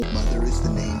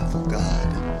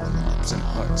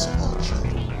rights of all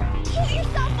children. Kill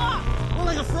yourself off! More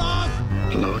like a frog!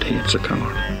 Lord hates a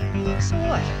coward. So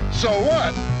what? So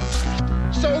what?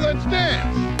 So let's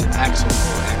dance! Axel.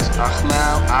 Ach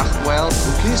nou, ach well.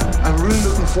 Please, I'm really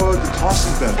looking forward to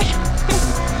tossing bench. I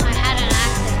had an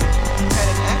accident. Had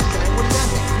an accident? What does that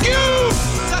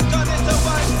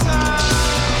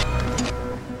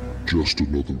mean? Just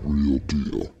another real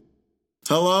deal.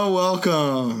 Hello,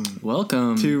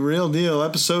 welcome to Real Deal,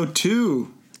 episode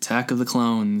 2. Attack of the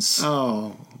Clones.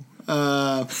 I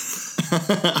want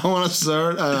to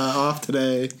start off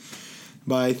today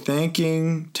by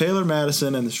thanking Taylor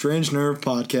Madison and the Strange Nerve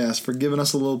podcast for giving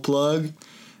us a little plug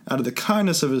out of the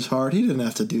kindness of his heart. He didn't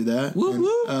have to do that. Woo, and,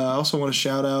 woo. I also want to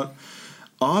shout out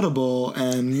Audible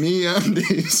and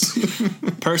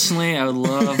MeUndies. Personally, I would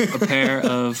love a pair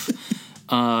of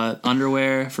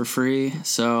underwear for free,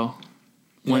 so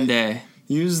one day.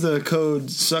 Use the code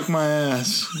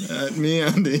SUCKMYASS at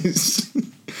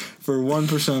MeUndies for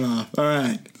 1% off. All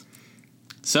right.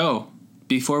 So,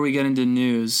 before we get into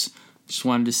news, just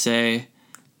wanted to say,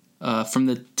 from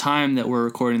the time that we're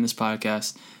recording this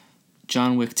podcast,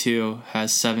 John Wick 2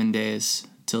 has 7 days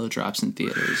till it drops in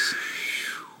theaters.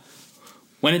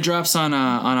 When it drops on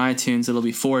iTunes, it'll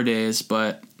be 4 days,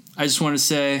 but I just want to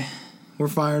say... We're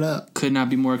fired up. Could not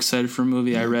be more excited for a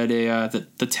movie. I read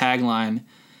the tagline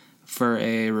for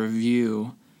a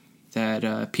review that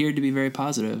appeared to be very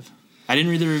positive. I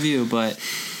didn't read the review, but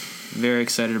very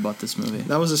excited about this movie.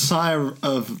 That was a sigh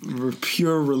of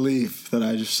pure relief that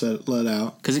I just let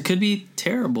out. Because it could be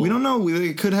terrible. We don't know.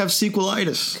 It could have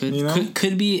sequelitis.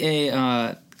 Could be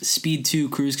a Speed 2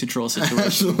 cruise control situation.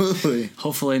 Absolutely.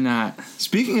 Hopefully not.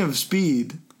 Speaking of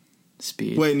speed.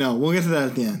 Wait, no. We'll get to that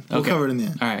at the end. We'll cover it in the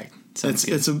end. All right.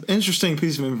 It's an interesting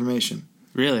piece of information.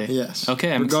 Really? Yes.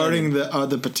 Okay, I'm regarding excited.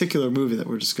 the particular movie that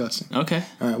we're discussing. Okay.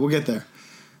 All right, we'll get there.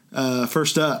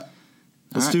 First up,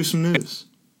 let's do some news.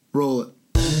 Roll it.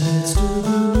 Let's do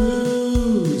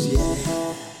the news,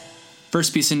 yeah.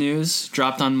 First piece of news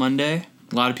dropped on Monday.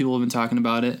 A lot of people have been talking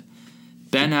about it.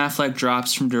 Ben Affleck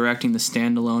drops from directing the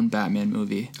standalone Batman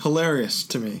movie. Hilarious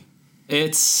to me.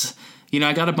 It's,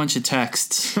 I got a bunch of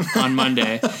texts on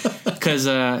Monday because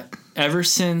ever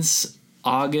since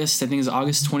August, I think it was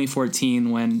August 2014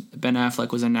 when Ben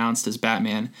Affleck was announced as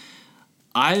Batman,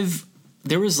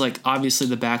 there was obviously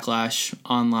the backlash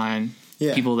online,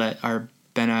 people that are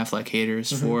Ben Affleck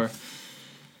haters for,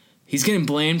 he's getting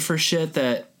blamed for shit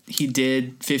that he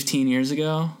did 15 years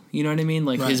ago, you know what I mean?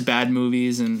 His bad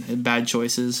movies and bad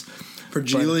choices. For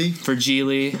Geely? For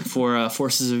Geely, for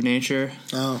Forces of Nature.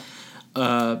 Oh.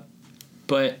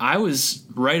 But I was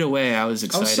excited. I was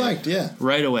psyched, yeah.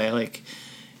 Right away,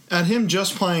 at him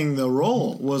just playing the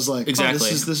role was exactly.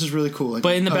 Oh, this is really cool.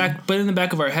 But in the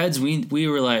back of our heads, we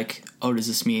were like, oh, does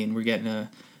this mean we're getting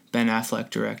a Ben Affleck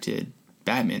directed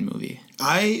Batman movie?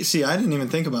 I didn't even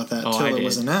think about that until it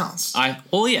was announced.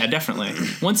 Yeah, definitely.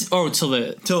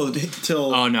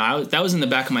 Till oh no, that was in the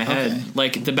back of my head.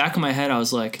 Okay. The back of my head, I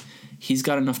was like, he's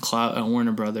got enough clout at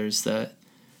Warner Brothers that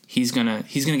he's gonna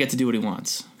get to do what he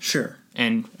wants. Sure.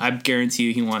 And I guarantee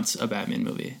you, he wants a Batman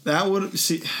movie. That would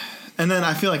and then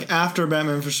I feel like after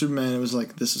Batman v Superman, it was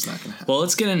like, this is not going to happen. Well,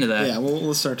 let's get into that. Yeah,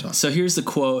 let's start talking. So here's the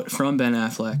quote from Ben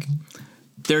Affleck.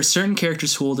 There are certain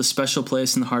characters who hold a special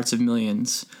place in the hearts of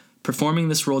millions. Performing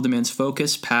this role demands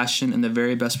focus, passion, and the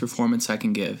very best performance I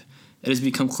can give. It has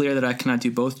become clear that I cannot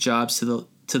do both jobs to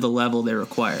the level they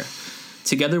require.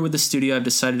 Together with the studio, I've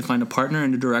decided to find a partner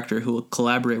and a director who will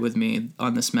collaborate with me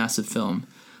on this massive film.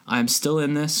 I am still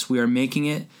in this, we are making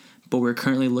it, but we're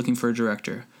currently looking for a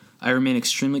director. I remain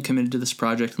extremely committed to this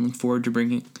project and look forward to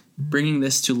bringing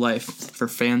this to life for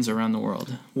fans around the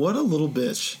world. What a little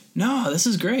bitch. No, this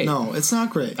is great. No, it's not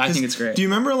great. I think it's great. Do you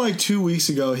remember 2 weeks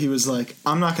ago he was like,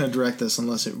 I'm not going to direct this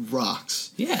unless it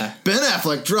rocks. Yeah. Ben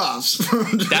Affleck drops.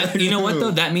 You know what, though?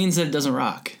 That means that it doesn't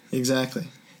rock. Exactly.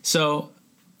 So,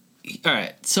 all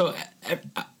right. So,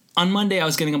 on Monday I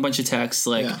was getting a bunch of texts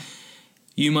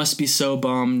you must be so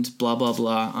bummed, blah, blah,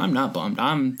 blah. I'm not bummed.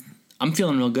 I'm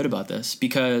feeling real good about this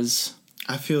because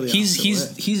I feel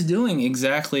he's doing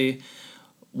exactly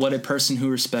what a person who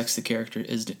respects the character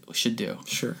should do.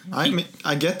 Sure.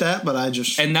 I get that, but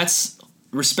and that's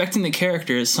respecting the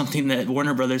character is something that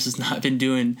Warner Brothers has not been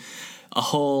doing a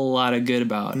whole lot of good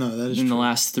about. No, that is in true. The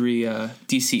last 3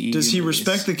 DCEU Does he movies.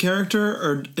 respect the character,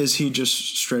 or is he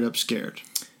just straight up scared?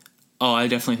 Oh, I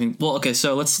definitely think. Well, okay,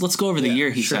 so let's go over the year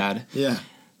he's had. Yeah.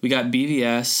 We got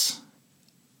BVS.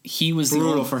 He was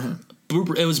brutal for him.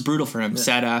 It was brutal for him. Yeah.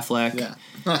 Sad Affleck.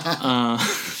 Yeah.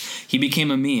 He became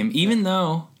a meme, even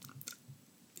though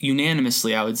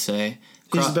unanimously, I would say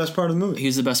he's the best part of the movie. He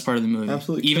was the best part of the movie.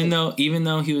 Absolutely. Even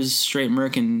though he was straight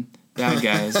murking bad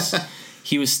guys,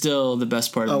 he was still the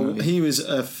best part of the movie. He was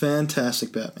a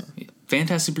fantastic Batman.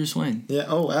 Fantastic Bruce Wayne. Yeah.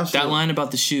 Oh, absolutely. That line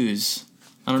about the shoes.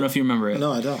 I don't know if you remember it.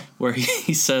 No, I don't. Where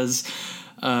he says,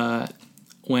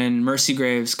 when Mercy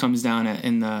Graves comes down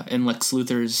in Lex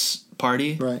Luthor's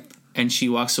party, Right. and she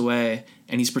walks away,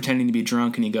 and he's pretending to be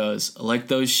drunk, and he goes, "I like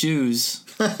those shoes."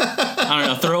 I don't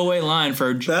know, throwaway line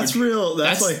for That's real.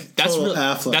 That's like total real,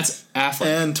 Affleck. That's Affleck.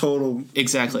 And total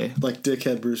Exactly. like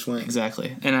dickhead Bruce Wayne.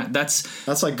 Exactly. And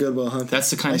that's like Good Will Hunting.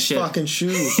 That's the kind of nice shit. Fucking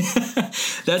shoes.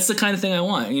 That's the kind of thing I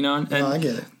want, you know. And No, I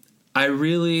get it. I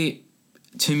really,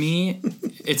 to me,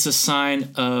 it's a sign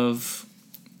of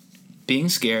being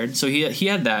scared. So he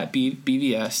had that.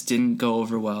 BVS didn't go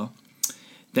over well.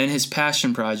 Then his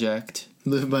passion project,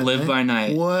 Live by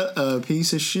Night. What a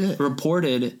piece of shit.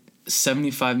 Reported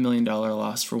 $75 million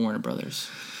loss for Warner Brothers.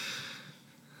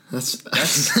 That's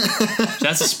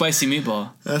That's a spicy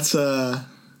meatball. that's a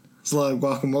lot of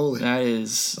guacamole. That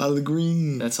is. A lot of the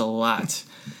green. That's a lot.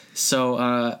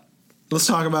 So, Let's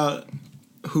talk about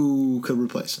who could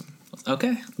replace him.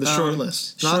 okay. The short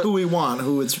list. Not who we want,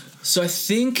 who So I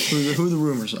think who the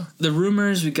rumors are. the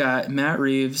rumors, we got Matt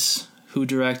Reeves, who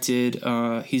directed,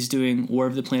 he's doing War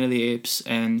of the Planet of the Apes,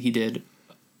 and he did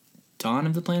Dawn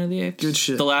of the Planet of the Apes. Good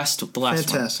shit. The last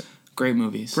Fantastic. one. Great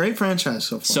movies. Great franchise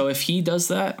so far. So if he does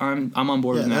that, I'm on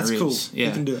board yeah, with Matt that's Reeves. cool. Yeah.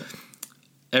 You can do it.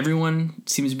 Everyone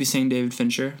seems to be saying David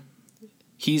Fincher.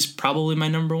 He's probably my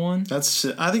number one I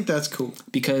think that's cool.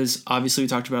 because obviously we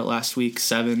talked about it last week.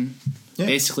 Seven, Yeah.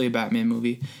 basically a Batman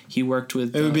movie. He worked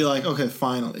with. It would be like, okay,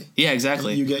 finally. Yeah,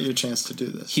 exactly. You get your chance to do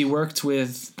this. He worked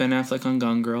with Ben Affleck on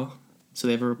Gone Girl, so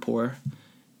they have a rapport.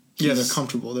 Yeah, they're He's-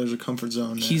 comfortable. There's a comfort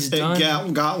zone there. He's It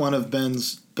done- got one of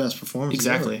Ben's best performances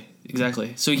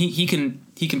Exactly. So he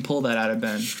can pull that out of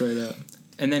Ben. ever. Straight up.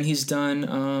 And then he's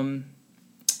done.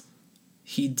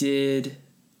 He did.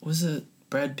 What was it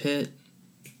Brad Pitt?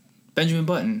 Benjamin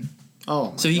Button.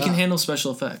 Oh, my So he can God. handle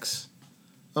special effects.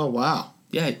 Oh, wow.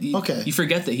 Yeah. Okay. You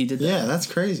forget that he did that. Yeah, that's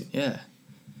crazy. Yeah.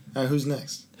 All right, who's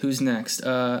next? Who's next?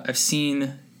 I've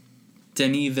seen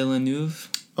Denis Villeneuve.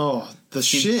 Oh, the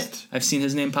Seen- shit. I've seen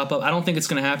his name pop up. I don't think it's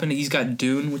going to happen. He's got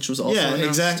Dune, which was also Yeah, announced.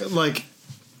 exactly. Like,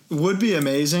 would be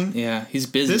amazing. Yeah, he's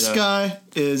busy. This though. guy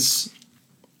is...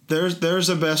 There's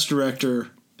a best director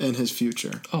in his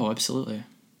future. Oh, absolutely.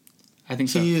 I think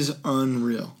so. He is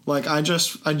unreal. Like, I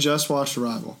just watched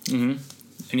Arrival. And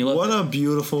you love What it. a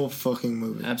beautiful fucking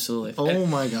movie. Absolutely. Oh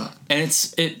my God. And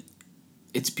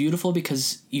it's beautiful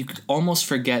because you almost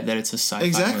forget that it's a sci-fi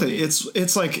Exactly. movie.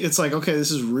 It's like okay,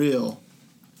 this is real.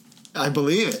 I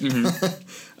believe it.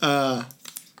 Mm-hmm.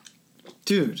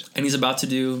 Dude. And he's about to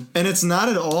do... And it's not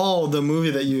at all the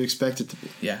movie that you expect it to be.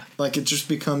 Yeah. Like, it just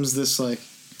becomes this, like,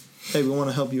 hey, we want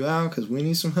to help you out because we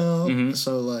need some help. Mm-hmm.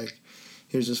 So, like,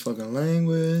 here's this fucking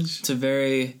language. It's a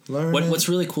very... Learn it. What's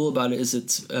really cool about it is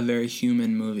it's a very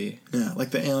human movie. Yeah, like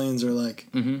the aliens are like,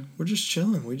 we're just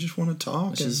chilling. We just want to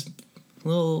talk. Which is a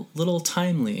little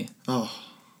timely. oh,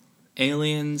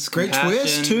 Aliens, great compassion.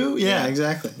 twist, too? Yeah,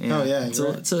 exactly. Oh, yeah, It's you're a,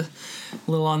 right. it's a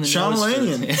little on the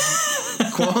Shyamalanian.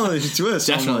 nose. Quality twist.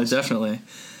 Definitely.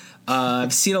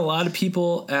 I've seen a lot of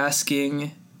people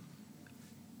asking,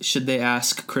 should they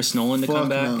ask Chris Nolan to Fuck come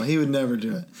back? no, he would never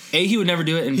do it. A, he would never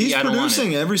do it, and He's B, I don't want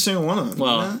producing it. every single one of them.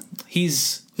 Well, isn't it?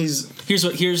 he's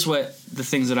he's what the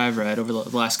things that I've read over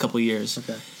the last couple of years.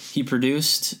 okay. He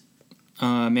produced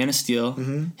Man of Steel.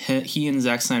 Mm-hmm. He and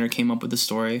Zack Snyder came up with the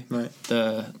story, Right.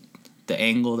 the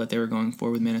angle that they were going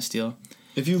for with Man of Steel.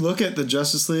 If you look at the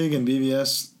Justice League and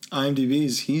BVS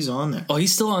IMDb's, he's on there. Oh,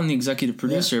 he's still on the executive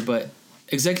producer, but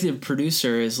executive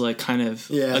producer is like kind of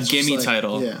Yeah, a it's just gimme like-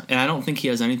 title, yeah. and I don't think he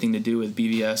has anything to do with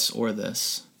BVS or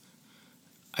this.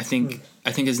 I think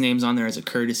his name's on there as a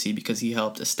courtesy because he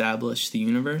helped establish the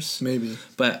universe. Maybe.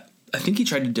 But I think he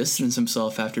tried to distance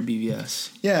himself after BVS.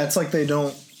 Yeah, it's like they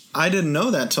don't. I didn't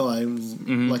know that till I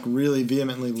like really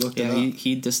vehemently looked Yeah, it up.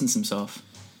 he distanced himself,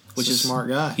 which He's a is smart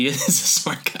guy. He is a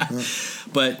smart guy,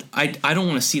 but I don't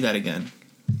want to see that again.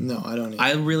 No, I don't.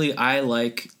 Either.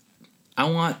 I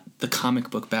want the comic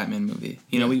book Batman movie.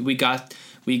 You know, we got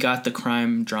the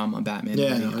crime drama Batman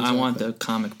Yeah, movie. no, I want exactly. the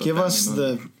comic book Give Batman us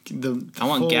movie. the I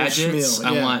want full gadgets. schmeal,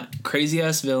 I yeah. want crazy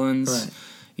ass villains. Right.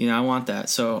 You know, I want that.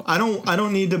 So I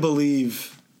don't need to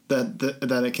believe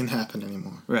that it can happen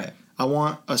anymore. right. I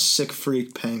want a sick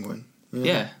freak penguin. you know?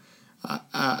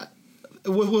 Yeah.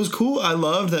 What was cool, I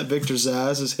loved that Victor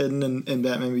Zsasz is hidden in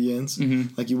Batman Begins.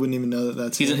 Mm-hmm. Like, you wouldn't even know that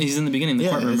that's him. He's in the beginning, the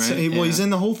courtroom, right? Well, he's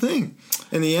in the whole thing.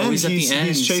 In the end, he's at the end.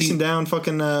 he's chasing down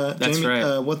fucking Jamie.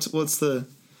 right. What's the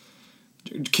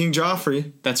King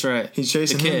Joffrey? That's right. He's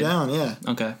chasing The kid. him down. Yeah,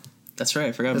 Okay. That's right.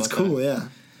 I forgot that's about cool. that. Yeah,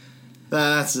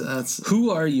 that's Who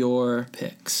are your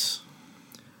picks?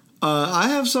 I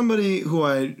have somebody who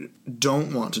I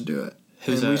don't want to do it.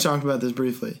 Who's and we that? talked about this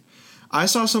briefly. I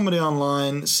saw somebody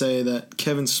online say that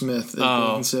Kevin Smith is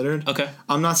being considered. Okay.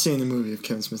 I'm not seeing the movie of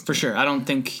Kevin Smith. For sure. I don't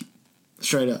think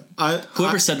Straight up.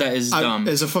 whoever said that is dumb.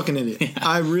 Is a fucking idiot.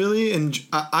 I really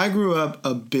I grew up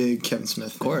a big Kevin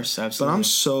Smith fan. Of course, But absolutely. I'm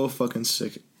so fucking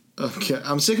sick of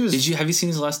I'm sick of his... Have you seen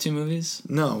his last two movies?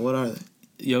 No, what are they?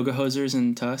 Yoga Hosers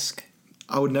and Tusk?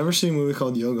 I would never see a movie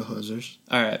called Yoga Hosers.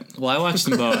 All right. Well, I watched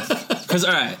them both. Because,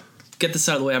 all right, get this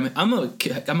out of the way. I'm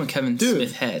a Kevin Dude,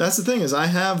 Smith head. that's the thing is I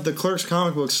have the Clerks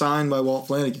comic book signed by Walt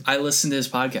Flanagan. I listen to his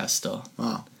podcast still.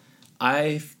 Wow.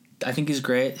 I think he's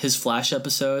great. His Flash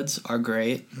episodes are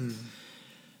great.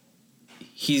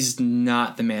 He's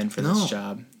not the man for this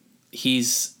job.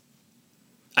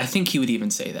 I think he would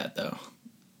even say that, though.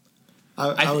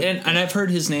 And I've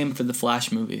heard his name for the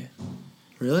Flash movie.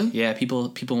 Really? Yeah,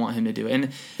 people want him to do it. And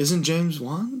isn't James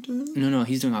Wan doing it? no,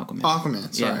 he's doing Aquaman.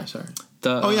 Aquaman. Sorry, Yeah. sorry.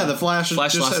 The Flash just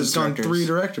lost has its gone directors. 3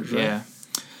 directors, right? Yeah.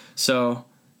 So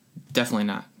definitely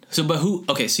not. So, but who?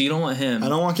 Okay, so you don't want him. I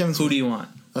don't want Kevin Smith. Who do you want?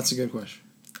 That's a good question.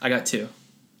 I got 2.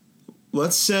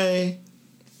 Let's say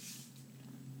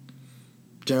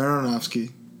Darren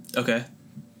Aronofsky, Okay,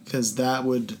 because that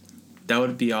would that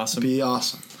would be awesome. be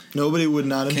awesome. Nobody would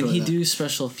not enjoy Can he that. do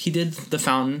special? He did The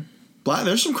Fountain.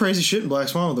 There's some crazy shit in Black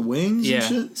Swan with the wings Yeah,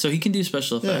 and shit. so he can do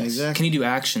special effects. Yeah, exactly. Can he do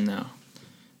action though?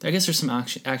 I guess there's some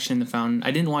action in The Fountain. I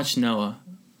didn't watch Noah,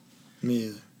 Me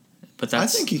either. but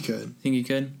that's. I think he could. Think he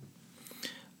could?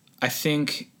 I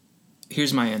think.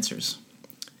 Here's my answers.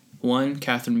 1,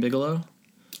 Catherine Bigelow.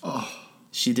 Oh,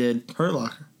 She did Hurt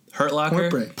Locker. Hurt Locker,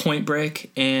 Point Break. Point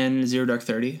Break, and Zero Dark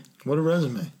 30. What a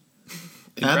resume. Add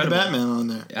the Incredible. Batman on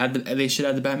there. They should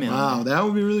add the Batman. Wow, on there. that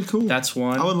would be really cool. That's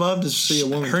one. I would love to see a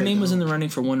woman. Her take name that was in the role. running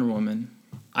for Wonder Woman.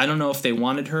 I don't know if they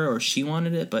wanted her or she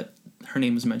wanted it, but her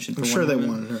name was mentioned for I'm sure Wonder they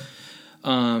Woman.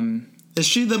 wanted her. Is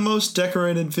she the most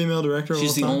decorated female director?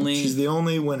 She's of the all time? only She's the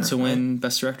only winner to win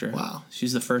Best Director. Wow.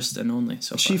 She's the first and only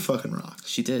so far. She fucking rocks.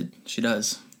 She did. She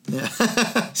does. Yeah.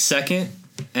 Second,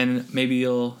 and maybe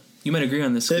you might agree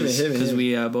on this Hit me. because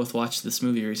we both watched this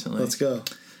movie recently. Let's go.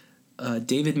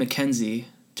 David Mackenzie,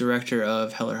 director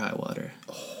of Hell or High Water.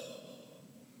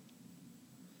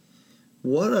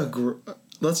 What a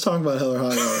let's talk about Hell or High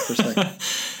Water for a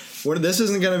second. This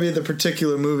isn't going to be the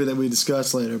particular movie that we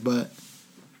discuss later, but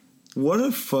what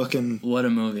What a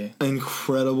movie.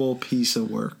 incredible piece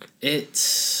of work.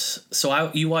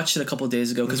 You watched it a couple of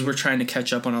days ago because we're trying to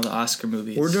catch up on all the Oscar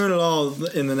movies. We're doing it all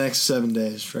in the next 7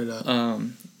 days, straight up.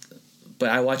 But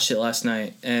I watched it last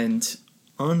night and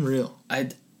Unreal.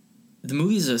 the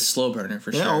movie's a slow burner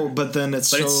for Yeah, sure. but then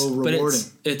it's rewarding.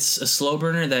 It's a slow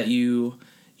burner that you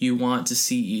want to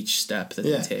see each step that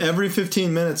they take. Every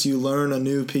 15 minutes you learn a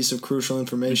new piece of crucial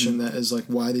information that is like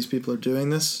why these people are doing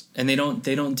this. And they don't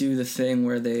do the thing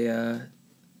where they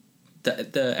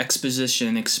the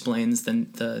exposition explains the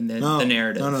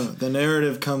narrative. No. The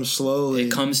narrative comes slowly.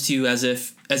 It comes to you as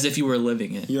if you were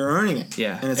living it. You're earning it.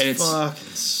 Yeah. And it's fucking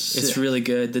It's sick. really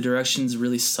good. The direction's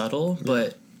really subtle,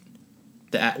 but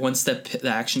once the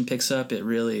action picks up, it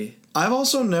really... I've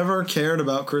also never cared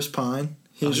about Chris Pine.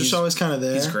 He's just always kind of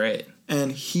there. He's great.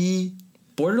 And he...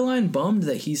 Borderline bummed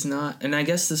that he's not... And I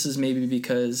guess this is maybe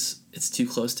because it's too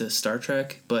close to Star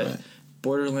Trek, but Right.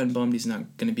 borderline bummed he's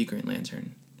not going to be Green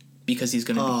Lantern. Because he's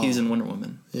in Wonder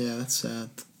Woman. Yeah, that's sad.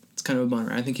 It's kind of a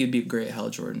bummer. I think he'd be a great Hal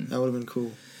Jordan. That would have been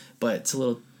cool. But it's a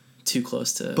little too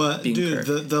close to But being dude,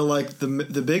 Kirk.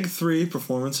 the big 3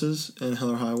 performances in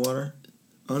Hell or High Water,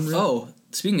 unreal. Oh,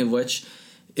 speaking of which,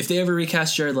 if they ever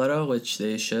recast Jared Leto, which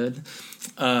they should,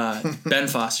 Ben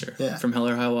Foster Yeah. from Hell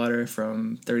or High Water,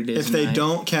 from 30 Days If of they Night.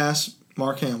 don't cast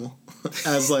Mark Hamill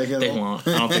as like They won't.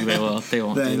 I don't think they will. They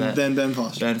won't do that. then Ben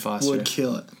Foster. Ben Foster. would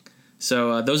kill it.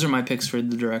 So those are my picks for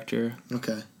the director.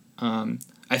 Okay.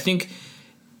 I think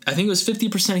it was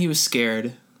 50% he was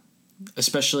scared.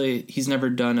 Especially, he's never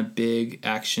done a big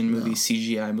action movie,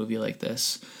 CGI movie like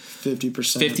this. 50%.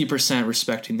 50%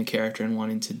 respecting the character and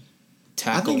wanting to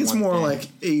tackle. I think it's one more thing. like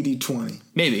 80-20.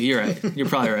 Maybe you're right. You're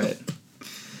probably right.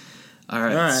 All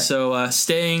right. So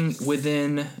staying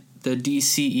within the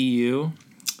DCEU,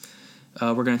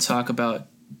 we're going to talk about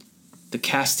the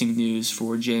casting news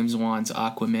for James Wan's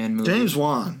Aquaman movie. James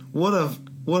Wan, what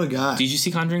a guy. Did you see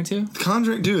Conjuring 2?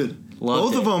 Conjuring, dude.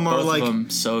 Loved both of it. them are Both like of them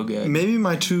so good. maybe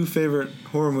my 2 favorite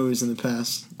horror movies in the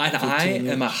past. And I 15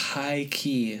 years. am a high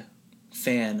key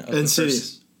fan of Insidious. the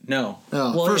first. No.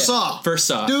 Oh, First Saw. First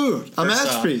Saw. Dude, a First Saw.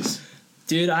 masterpiece.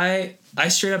 Dude, I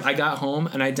straight up, I got home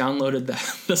and I downloaded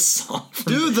the song.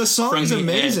 Dude, the song is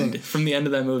amazing. From the end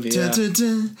of that movie. Dun, Yeah. dun,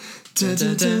 dun,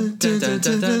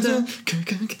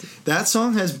 That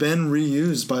song has been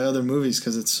reused by other movies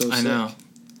because it's so sick. I know.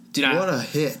 Dude, What a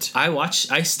hit.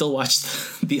 I still watch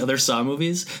the other Saw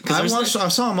movies. I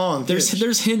saw them all in theaters.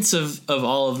 There's hints of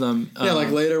all of them. Yeah,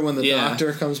 like later when the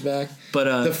doctor comes back.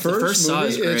 But the first Saw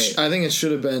movie, is great. I think it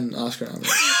should have been Oscar nominated.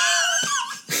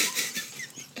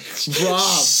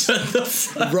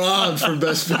 Robbed for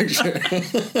Best Picture.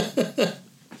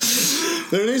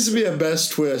 There needs to be a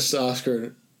Best Twist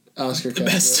Oscar category.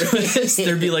 Best twist.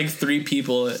 There'd be like 3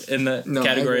 people in that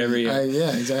category every year.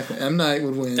 Yeah, exactly. M. Night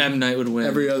would win.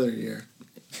 Every other year.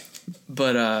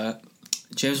 But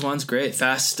James Wan's great.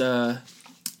 Fast 7.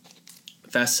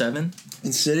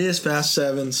 Insidious, Fast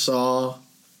 7, Saw,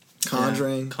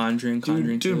 Conjuring. Yeah. Conjuring.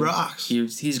 Dude rocks.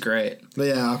 He's great. But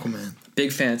yeah, Aquaman.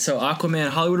 Big fan. So Aquaman,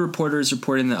 Hollywood Reporter is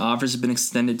reporting that offers have been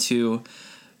extended to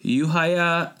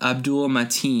Yahya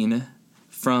Abdul-Mateen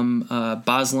from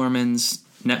Baz Luhrmann's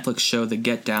Netflix show The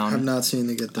Get Down. I've not seen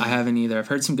The Get Down. I haven't either. I've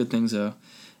heard some good things though.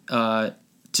 To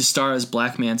star as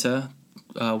Black Manta,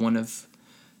 one of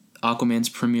Aquaman's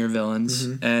premier villains,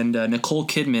 and Nicole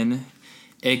Kidman,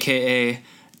 aka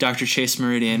Dr. Chase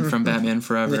Meridian from Batman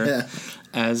Forever,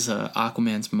 as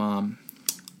Aquaman's mom.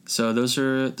 So those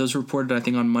were reported, I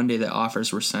think, on Monday that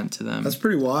offers were sent to them. That's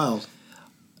pretty wild.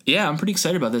 Yeah, I'm pretty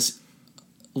excited about this.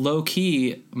 Low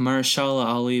key, Mahershala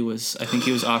Ali I think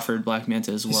he was offered Black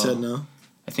Manta as well. He said no?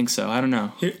 I think so. I don't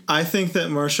know. I think that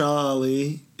Mahershala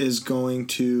Ali is going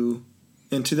to,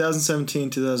 in 2017,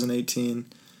 2018,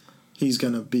 he's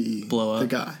going to be blow up. The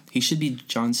guy. He should be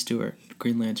Jon Stewart,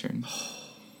 Green Lantern.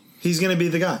 He's going to be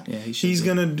the guy. Yeah, he should.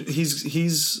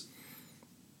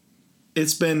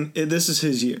 This is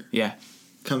his year. Yeah.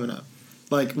 Coming up.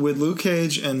 Like with Luke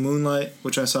Cage and Moonlight,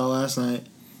 which I saw last night,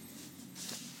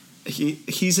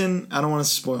 he's in, I don't want to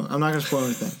spoil, I'm not going to spoil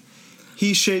anything.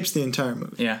 He shapes the entire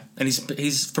movie. Yeah. And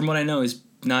he's from what I know, he's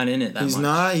not in it that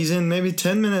much. He's in maybe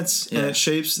 10 minutes and it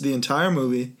shapes the entire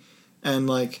movie. And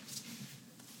like,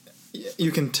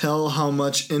 you can tell how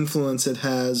much influence it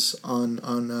has on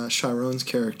Chiron's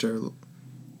character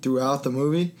throughout the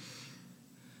movie.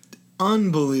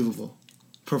 Unbelievable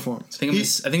performance. I'm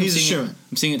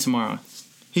seeing it tomorrow.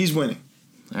 He's winning.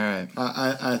 All right.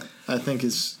 I think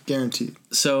it's guaranteed.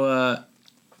 So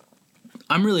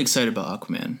I'm really excited about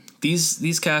Aquaman.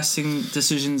 These casting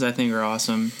decisions I think are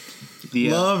awesome.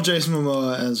 Love Jason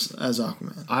Momoa as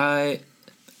Aquaman.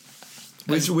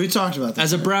 We talked about that.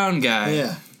 As a brown guy.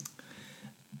 Yeah.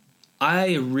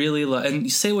 I really love,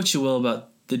 and say what you will about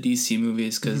the DC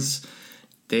movies because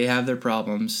they have their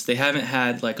problems. They haven't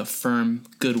had like a firm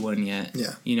good one yet.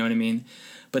 Yeah. You know what I mean?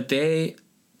 But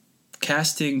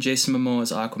casting Jason Momoa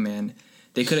as Aquaman,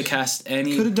 they could have cast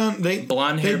any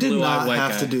blonde hair, blue eyed white guy.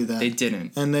 They did not have to do that. They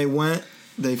didn't. And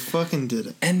they fucking did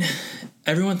it. And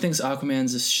everyone thinks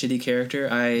Aquaman's a shitty character.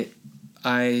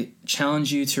 I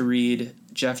challenge you to read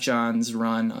Jeff Johns'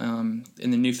 run in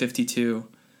the New 52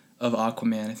 of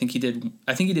Aquaman. I think he did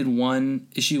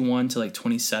issue 1 to like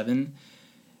 27.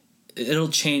 It'll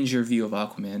change your view of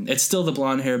Aquaman. It's still the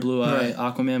blonde hair, blue eye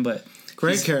Aquaman, but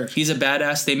great character. He's a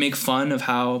badass. They make fun of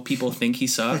how people think he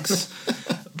sucks,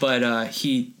 but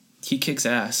he kicks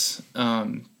ass.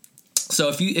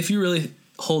 So if you really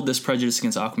hold this prejudice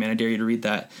against Aquaman, I dare you to read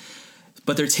that.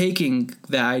 But they're taking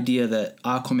the idea that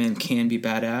Aquaman can be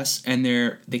badass, and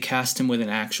they cast him with an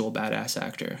actual badass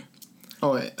actor.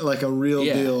 Oh, like a real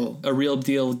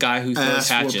deal guy who throws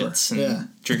hatchets and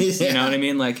drinks. You know what I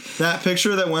mean? Like that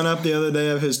picture that went up the other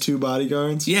day of his 2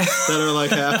 bodyguards. Yeah, that are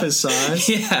like half his size.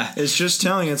 Yeah, it's just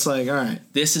telling. It's like, all right,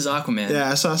 this is Aquaman.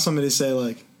 Yeah, I saw somebody say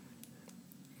like,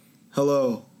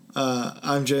 "Hello,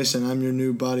 I'm Jason. I'm your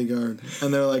new bodyguard,"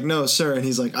 and they're like, "No, sir," and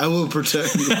he's like, "I will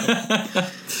protect you."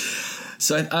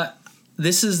 So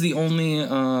this is the only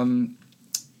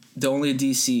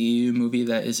DCEU movie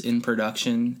that is in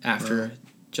production after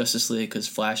Justice League because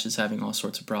Flash is having all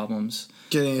sorts of problems.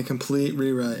 Getting a complete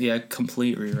rewrite. Yeah,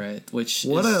 complete rewrite. Which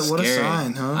what is a scary.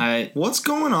 sign, huh? What's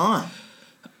going on?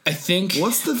 I think.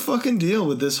 What's the fucking deal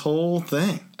with this whole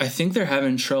thing? I think they're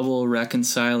having trouble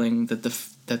reconciling that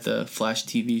the Flash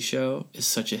TV show is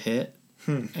such a hit.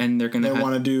 And they're gonna. They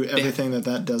want to do everything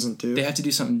that doesn't do. They have to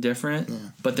do something different,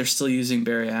 but they're still using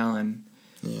Barry Allen.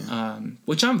 Yeah.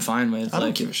 Which I'm fine with. I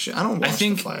don't give a shit. I don't watch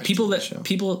the Flash TV show.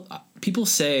 People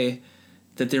say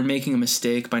that they're making a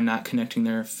mistake by not connecting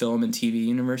their film and TV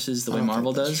universes the way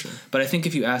Marvel does. True. But I think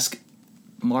if you ask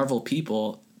Marvel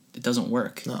people, it doesn't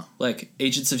work. No. Like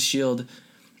Agents of S.H.I.E.L.D.,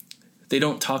 they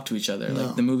don't talk to each other. No.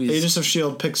 Like the movies. Agents of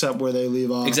S.H.I.E.L.D. picks up where they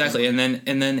leave off. Exactly, and then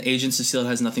Agents of S.H.I.E.L.D.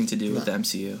 has nothing to do with the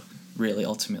MCU, really,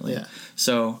 ultimately. Yeah.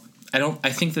 So I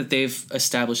think that they've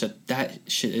established that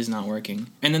shit is not working.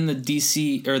 And then the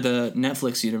DC or the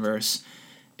Netflix universe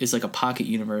is like a pocket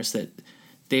universe that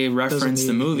they reference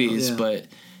the movies, but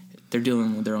they're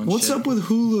dealing with their own shit. What's up with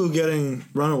Hulu getting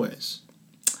Runaways?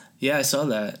 Yeah, I saw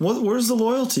that. Where's the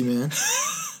loyalty, man?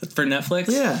 For Netflix?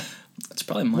 Yeah. It's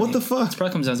probably money. What the fuck? It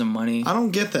probably comes down to money. I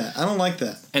don't get that. I don't like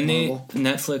that. And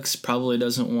Netflix probably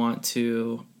doesn't want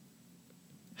to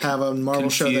have a Marvel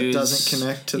show that doesn't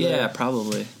connect to Yeah,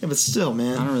 probably. Yeah, but still,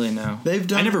 man. I don't really know. They've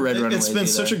done. I never read Runaways. It's been either.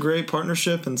 such a great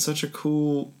partnership and such a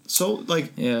cool.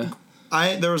 Yeah.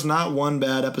 There was not one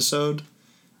bad episode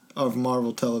of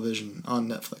Marvel television on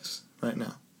Netflix right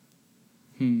now.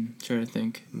 Trying to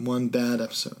think. One bad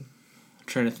episode. I'm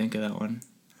trying to think of that one.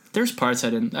 There's parts I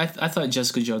didn't. I thought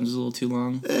Jessica Jones was a little too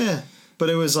long. Yeah, but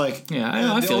it was like. Yeah,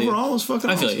 I feel overall, you. it was fucking.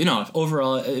 I feel awesome. you. No,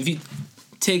 overall, if you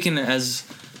taken it as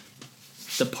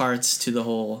the parts to the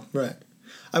whole. Right.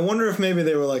 I wonder if maybe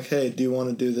they were like, "Hey, do you want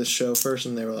to do this show first?"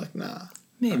 And they were like, "Nah."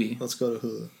 Maybe. Right, let's go to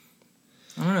Hulu.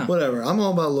 I don't know. Whatever. I'm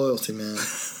all about loyalty, man.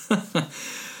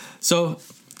 So,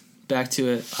 back to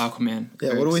it. Aquaman. Yeah.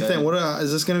 Very what do we excited. think?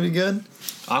 Is this going to be good?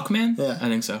 Aquaman? Yeah. I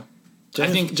think so. I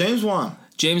think James Wan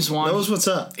knows what's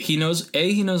up. He knows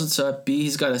what's up. B,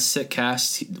 he's got a sick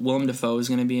cast. Willem Dafoe is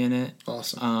going to be in it.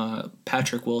 Awesome.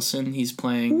 Patrick Wilson, he's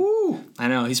playing. Woo! I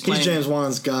know he's playing. He's James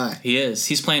Wan's guy. He is.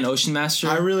 He's playing Ocean Master.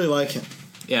 I really like him.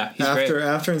 Yeah, he's great.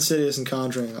 After Insidious and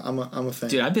Conjuring, I'm a fan.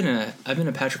 Dude, I've been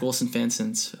a Patrick Wilson fan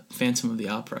since Phantom of the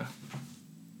Opera.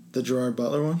 The Gerard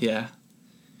Butler one. Yeah,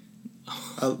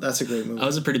 that's a great movie. I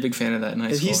was a pretty big fan of that in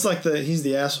high school. He's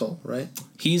the asshole, right?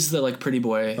 He's the pretty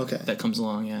boy. Okay. That comes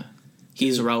along. Yeah,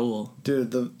 he's Raoul.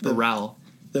 Dude, the Raoul.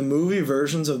 The movie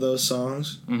versions of those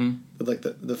songs Mm-hmm.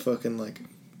 with the fucking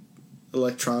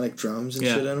electronic drums and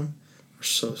shit in them are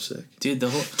so sick. Dude,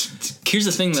 here's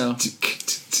the thing though.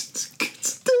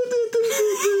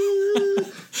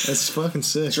 That's fucking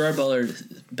sick. Gerard Butler,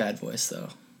 bad voice though.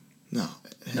 No,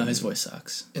 his voice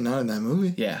sucks. And not in that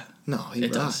movie. Yeah. No, he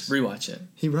rocks. Does. Rewatch it.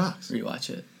 He rocks.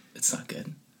 Rewatch it. It's not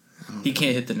good. He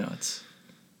can't hit the notes.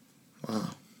 Wow.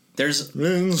 There's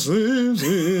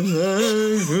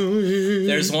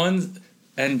one,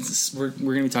 and we're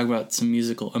gonna be talking about a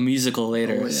musical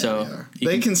later. Oh, yeah, so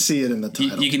they can see it in the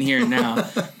title. You can hear it now.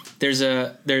 There's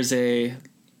a.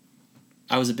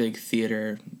 I was a big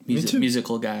theater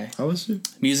musical guy. How was it?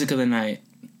 Music of the Night.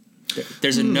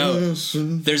 There's a note.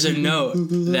 There's a note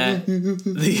that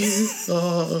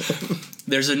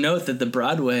there's a note that the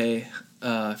Broadway,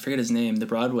 I forget his name, the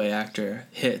Broadway actor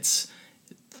hits.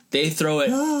 They throw it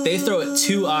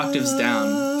 2 octaves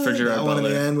down for Gerard that one Butler.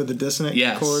 in the end with the dissonant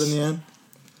chord in the end.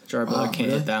 Gerard Butler can't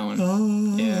hit that one.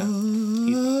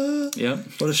 Yep.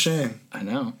 What a shame. I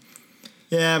know.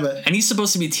 Yeah, but and he's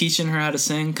supposed to be teaching her how to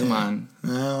sing. Come on.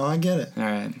 No, I get it. All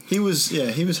right. He was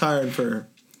hired for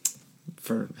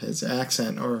his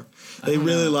accent, or they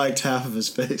really liked half of his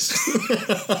face.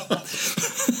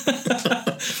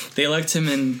 They liked him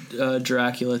in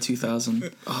Dracula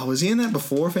 2000. Oh, was he in that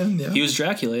before Phantom? Yeah. He was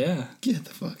Dracula, yeah. Get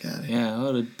the fuck out of here. Yeah,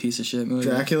 what a piece of shit movie.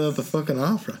 Dracula at the fucking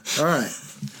opera. All right.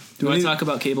 Do you want to talk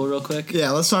about Cable real quick?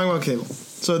 Yeah, let's talk about Cable.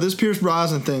 So this Pierce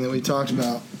Brosnan thing that we talked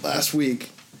about last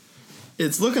week,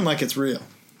 it's looking like it's real.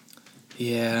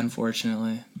 Yeah,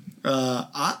 unfortunately.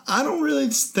 I don't really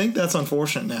think that's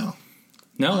unfortunate now.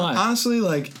 No, why? Honestly,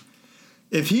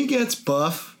 if he gets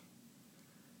buff,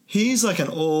 he's like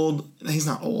he's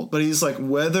not old, but he's like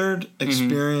weathered,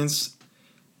 experienced,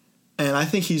 and I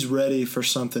think he's ready for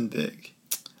something big.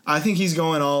 I think he's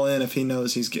going all in if he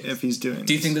knows if he's doing.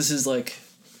 Do you think this is like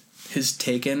his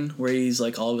Taken, where he's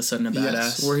like all of a sudden a badass?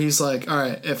 Yes, where he's like, all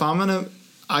right, if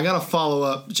I gotta follow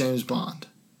up James Bond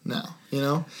now. You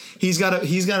know, he's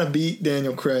gotta beat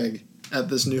Daniel Craig at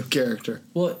this new character.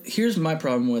 Well, here's my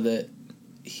problem with it.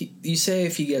 You say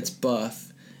if he gets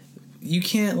buff, you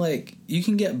can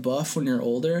get buff when you're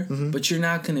older, but you're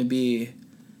not going to be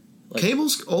like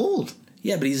Cable's old.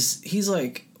 Yeah, but he's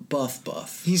like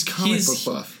buff. He's comic book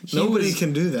buff. Nobody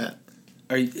can do that.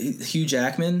 Are you Hugh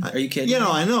Jackman? Are you kidding? You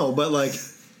know, I know, but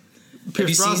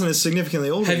Pierce Brosnan is significantly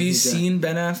older. Have you seen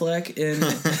Ben Affleck in?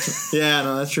 Yeah,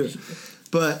 no, that's true.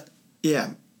 But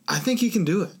yeah, I think he can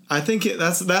do it. I think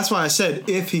that's why I said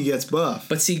if he gets buff.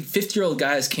 But see, 50-year-old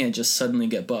guys can't just suddenly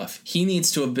get buff. He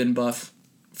needs to have been buff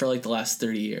for like the last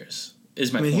 30 years.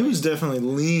 Is my point. He was definitely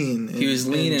lean. He was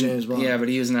lean in James Bond. Yeah, but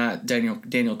he was not Daniel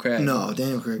Craig. No,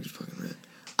 Daniel Craig was fucking ripped.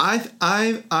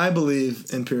 I believe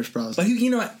in Pierce Brosnan. But you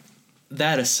know what?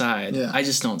 That aside, yeah. I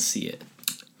just don't see it.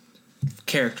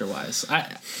 Character-wise, I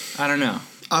don't know.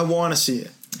 I want to see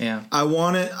it. Yeah, I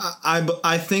want it.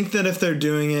 I think that if they're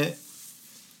doing it,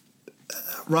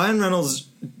 Ryan Reynolds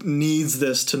needs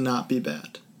this to not be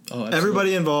bad. absolutely.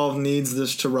 Everybody involved needs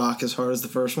this to rock as hard as the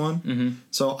first one. Mm-hmm.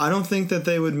 So I don't think that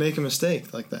they would make a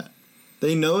mistake like that.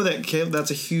 They know that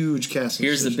that's a huge casting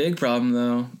Here's decision. the big problem,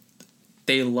 though.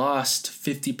 They lost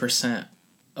 50%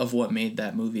 of what made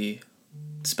that movie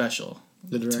special.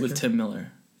 The director? With Tim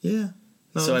Miller. Yeah.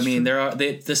 No, So I that's mean, true.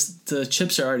 the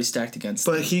chips are already stacked against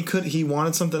them. But he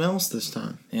wanted something else this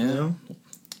time. Yeah. You know?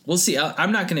 We'll see.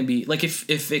 I'm not going to be like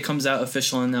if it comes out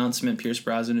official announcement Pierce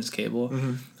Brosnan is Cable.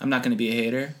 I'm not going to be a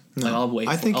hater. No. Like I'll wait.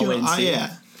 I think I'll wait and see.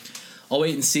 yeah. I'll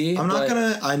wait and see. I'm not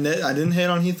gonna. I didn't hate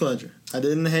on Heath Ledger. I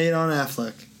didn't hate on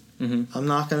Affleck. Mm-hmm. I'm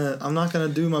not gonna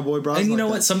do my boy Brosnan. And you know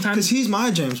like what? that. Sometimes because he's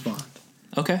my James Bond.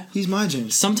 Okay. He's my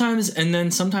James. Sometimes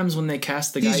when they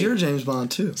cast the guy, He's your James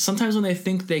Bond too. Sometimes when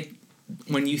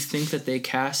you think that they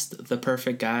cast the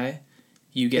perfect guy,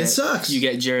 you get It sucks. You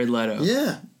get Jared Leto.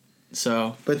 Yeah.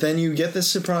 So. But then you get this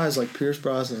surprise like Pierce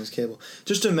Brosnan is Cable.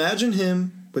 Just imagine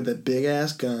him with that big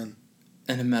ass gun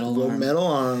And a metal little arm. metal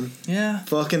arm, Yeah.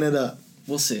 fucking it up.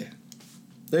 We'll see.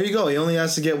 There you go. He only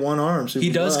has to get one arm. He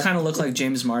does kind of look like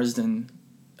James Marsden.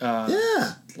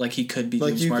 Yeah. Like he could be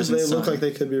Like James Marsden's they son. look like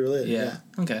they could be related. Yeah.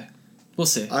 Okay. We'll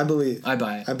see. I believe. I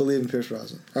buy it. I believe in Pierce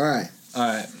Brosnan. All right. All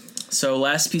right. So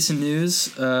last piece of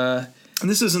news. And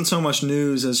this isn't so much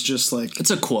news as just like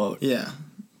It's a quote. yeah.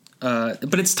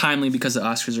 But it's timely because the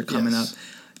Oscars are coming Yes. up.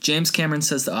 James Cameron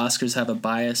says the Oscars have a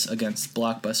bias against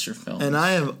blockbuster films. And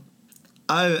I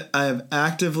have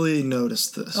actively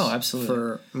noticed this. Oh, absolutely.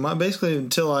 For basically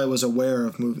until I was aware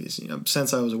of movies.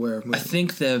 Since I was aware of I movies.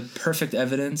 think the perfect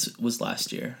evidence was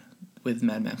last year with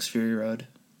Mad Max Fury Road.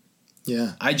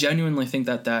 Yeah, I genuinely think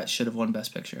that should have won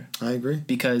Best Picture. I agree.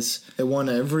 Because It won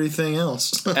everything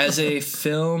else. as a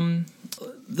film,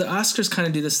 the Oscars kind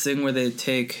of do this thing where they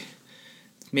take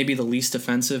maybe the least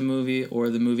offensive movie or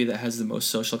the movie that has the most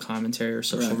social commentary or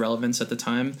social Right. relevance at the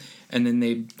time, and then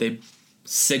they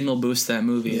signal boost that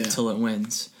movie Yeah. until it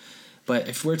wins. But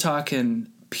if we're talking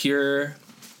pure,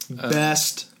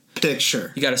 Best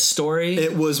Picture. you got a story.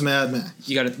 It was Mad Max.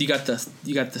 You got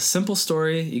the simple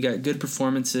story. You got good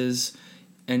performances,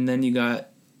 and then you got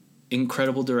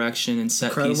incredible direction and set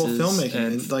Incredible pieces filmmaking.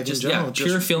 and And like just in general,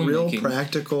 pure just real filmmaking.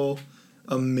 practical,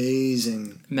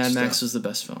 amazing. Mad Max stuff. was the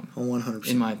best film, 100%.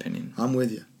 in my opinion. I'm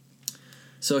with you.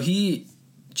 So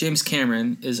James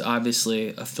Cameron is obviously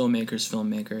a filmmaker's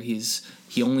filmmaker.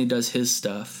 He only does his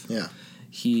stuff. Yeah.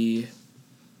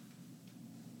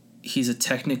 He's a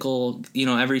technical,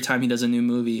 every time he does a new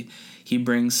movie, he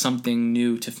brings something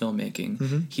new to filmmaking.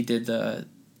 Mm-hmm. He did the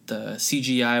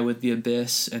CGI with The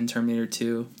Abyss and Terminator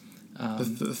 2. The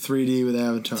 3D with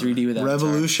Avatar. 3D with Avatar.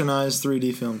 Revolutionized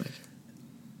 3D filmmaking.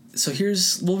 So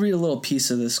we'll read a little piece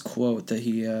of this quote that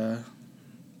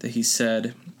he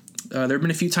said. There have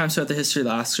been a few times throughout the history of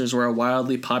the Oscars where a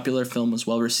wildly popular film was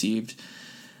well received,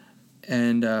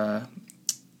 and the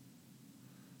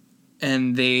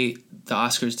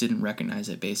Oscars didn't recognize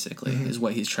it. Basically, is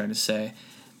what he's trying to say.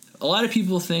 A lot of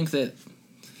people think that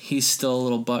he's still a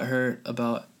little butthurt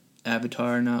about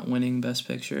Avatar not winning Best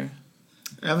Picture.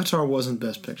 Avatar wasn't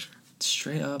Best Picture.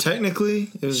 Straight up, Technically,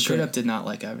 it was straight great. up did not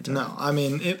like Avatar. No, I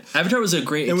mean Avatar was a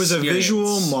great. It was a experience.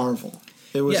 visual marvel.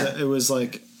 It was. Yeah. It was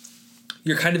like.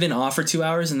 You're kind of in awe for 2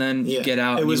 hours, and then you get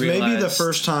out. It and was you maybe the realize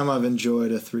first time I've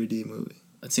enjoyed a 3D movie.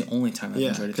 That's the only time I've Yeah,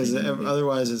 enjoyed a because 3D movie.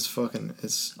 otherwise it's fucking.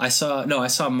 It's. I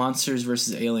saw Monsters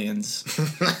vs. Aliens,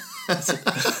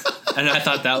 and I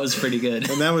thought that was pretty good.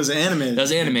 And that was animated. That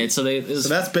was animated, so So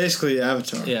that's basically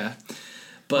Avatar. yeah.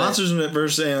 But Monsters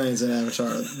vs. Aliens and Avatar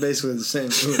are basically the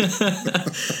same movie.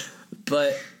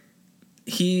 but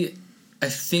I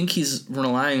think he's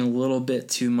relying a little bit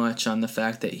too much on the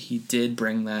fact that he did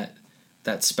bring that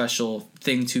special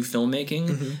thing to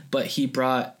filmmaking, but he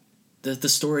brought the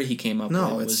story he came up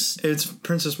No, with it's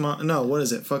Princess no, what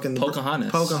is it? Fucking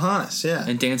Pocahontas. Pocahontas, yeah.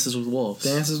 and Dances with Wolves.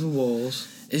 Dances with Wolves.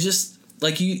 It's just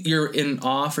like you're in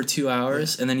awe for 2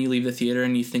 hours, and then you leave the theater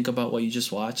and you think about what you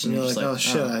just watched, and And you're you're like,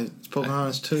 just oh like, shit, it's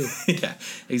Pocahontas 2. yeah,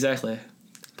 exactly.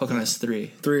 Pocahontas 3.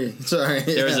 3. Sorry.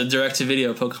 There was a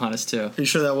direct-to-video Pocahontas 2. Are you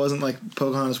sure that wasn't like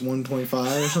Pocahontas 1.5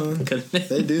 or something? Could've been.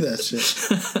 They do that shit.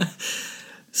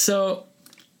 So,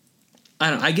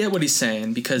 I don't know. I get what he's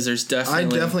saying because there's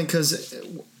definitely... Because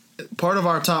part of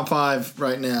our top 5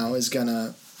 right now is going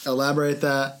to elaborate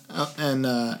that, and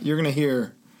you're going to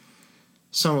hear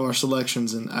some of our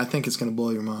selections, and I think it's going to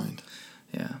blow your mind.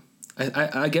 Yeah.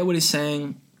 I get what he's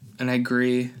saying, and I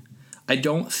agree. I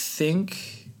don't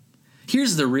think...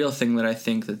 Here's the real thing that I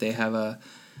think that they have a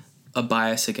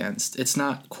bias against. It's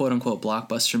not quote-unquote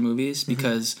blockbuster movies,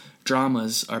 because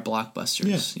dramas are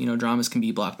blockbusters. Yeah. Dramas can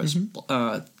be blockbusters.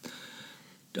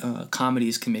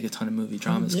 Comedies can make a ton of movie.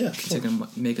 Dramas Yeah, can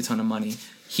make a ton of money.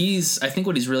 I think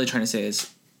what he's really trying to say is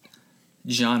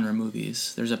genre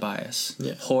movies, there's a bias.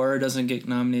 Yeah. Horror doesn't get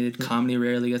nominated. Comedy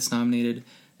rarely gets nominated.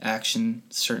 Action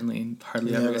certainly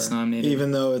hardly ever gets nominated.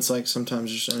 Even though it's like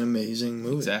sometimes just an amazing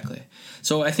movie. Exactly.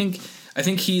 So I think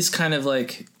he's kind of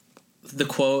like, the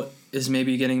quote is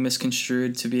maybe getting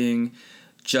misconstrued to being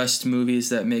just movies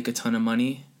that make a ton of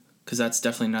money, because that's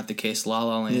definitely not the case. La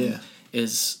La Land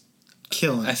is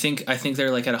killing. I think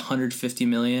they're like at 150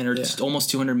 million or just almost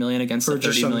 200 million against For the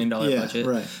 $30 million budget.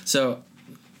 Right. So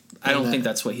I don't think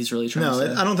that's what he's really trying to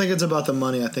say. No, I don't think it's about the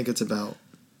money. I think it's about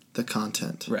the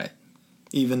content. Right.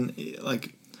 Even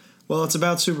like, well, it's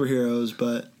about superheroes,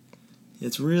 but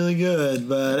it's really good.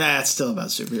 But it's still about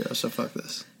superheroes. So fuck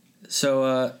this.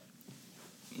 So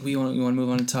we want to move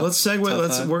on to top. Let's segue.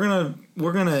 Top five?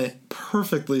 We're gonna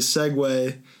perfectly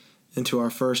segue into our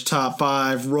first top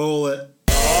 5. Roll it.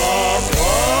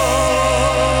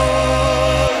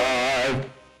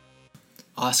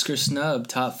 Oscar snub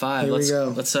top 5. Here we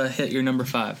go. Let's hit your number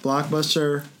 5.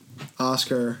 Blockbuster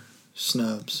Oscar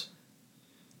snubs.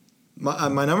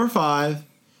 My number 5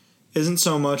 isn't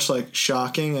so much like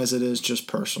shocking as it is just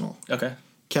personal. Okay.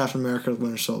 Captain America: The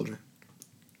Winter Soldier.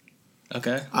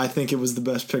 Okay. I think it was the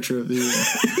best picture of the year.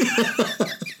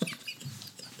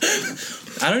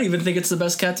 I don't even think it's the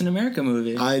best Captain America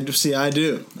movie. I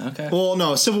do. Okay. Well,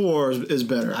 no, Civil War is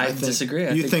better. I disagree.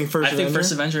 You think First Avenger? I think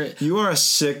First Avenger. You are a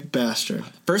sick bastard.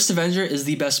 First Avenger is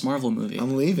the best Marvel movie.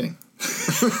 I'm leaving.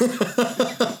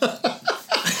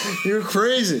 You're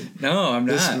crazy. No, I'm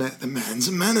not. The man's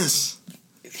a menace.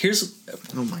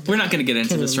 Oh my God. We're not going to get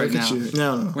into this right now.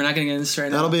 No. We're not going to get into this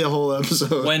right now. That'll be a whole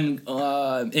episode. When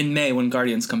in May, when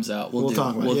Guardians comes out, we'll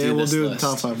talk about it. We'll do the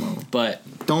top 5 Marvel. But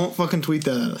don't fucking tweet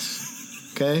that at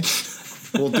us, okay?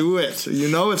 We'll do it. You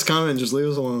know it's coming. Just leave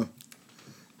us alone.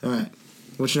 All right.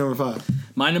 What's your number 5?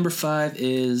 My number 5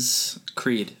 is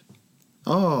Creed.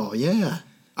 Oh yeah,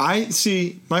 I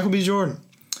see Michael B. Jordan.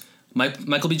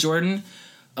 Michael B. Jordan.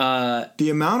 The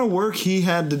amount of work he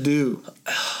had to do,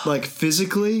 like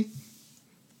physically,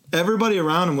 everybody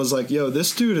around him was like, yo,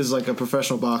 this dude is like a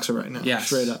professional boxer right now. Yes.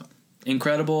 Straight up.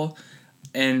 Incredible.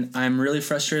 And I'm really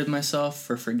frustrated with myself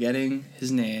for forgetting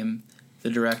his name,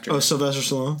 the director. Oh, Sylvester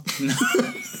Stallone?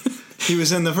 He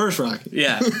was in the first Rocky.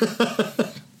 Yeah.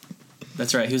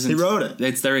 That's right. He wrote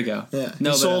it. There we go. Yeah.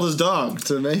 He sold his dog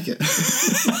to make it.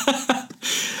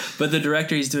 But the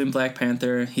director, he's doing Black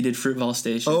Panther. He did Fruitvale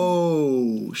Station.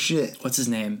 Oh, shit. What's his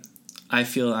name? I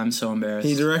feel I'm so embarrassed.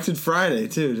 He directed Friday,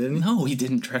 too, didn't he? No, he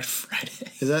didn't direct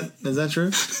Friday. Is that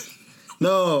true?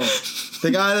 No. The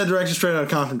guy that directed Straight Outta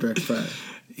Compton directed Friday.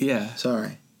 Yeah.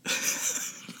 Sorry.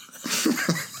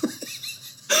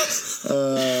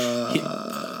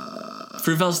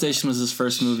 Fruitvale Station was his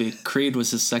first movie. Creed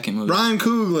was his second movie. Ryan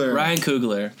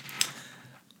Coogler.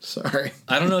 Sorry.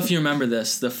 I don't know if you remember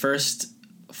this. The first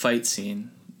fight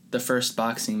scene, the first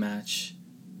boxing match.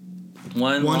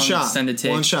 One shot. Extended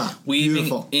take. One shot. Weaving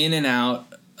Beautiful. In and out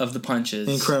of the punches.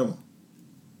 Incredible.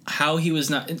 How he was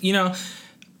not,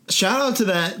 Shout out to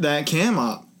that cam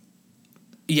op.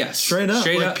 Yes. Straight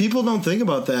up. People don't think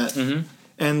about that. Mm-hmm.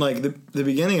 And like the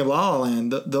beginning of La La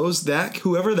Land,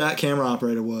 whoever that camera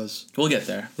operator was. We'll get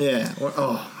there. Yeah.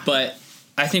 Oh. But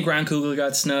I think Ryan Coogler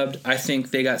got snubbed. I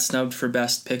think they got snubbed for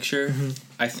Best Picture. Mm-hmm.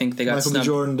 I think they got Michael snubbed. B.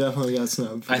 Jordan definitely got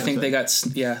snubbed. I think they got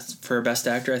for Best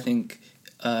Actor. I think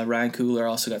Ryan Coogler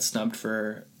also got snubbed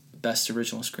for Best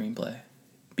Original Screenplay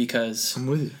because I'm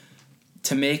with you.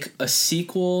 To make a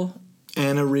sequel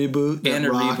and a reboot that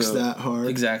rocks that hard,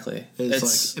 exactly,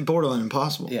 it's like borderline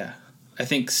impossible. Yeah, I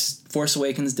think Force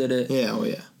Awakens did it. Yeah, oh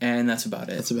yeah, and that's about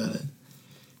it. That's about it.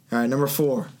 All right, number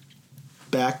 4,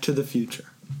 Back to the Future.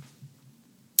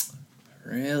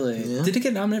 Really? Yeah. Did it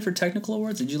get nominated for technical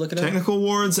awards? Did you look it up? Technical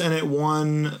awards, and it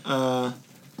won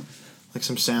like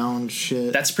some sound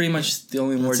shit. That's pretty much the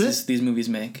only awards these movies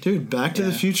make. Dude, Back to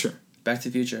the Future. Back to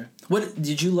the Future. What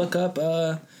did you look up?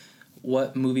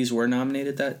 What movies were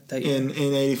nominated that year? In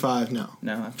 85, no.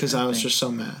 No. Because I was just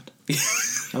so mad. I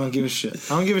don't give a shit.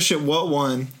 I don't give a shit what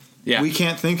won. Yeah. We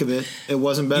can't think of it. It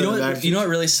wasn't better than Back to the Future. You know what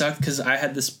really sucked? Because I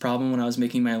had this problem when I was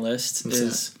making my list.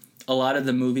 A lot of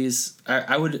the movies,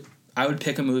 I would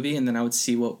pick a movie and then I would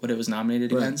see what it was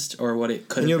nominated against or what it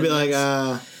could have been. And you'll be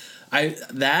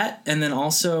like, and then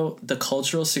also the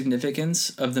cultural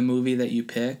significance of the movie that you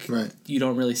pick, you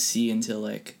don't really see until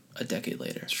like a decade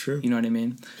later. It's true. You know what I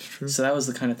mean? It's true. So that was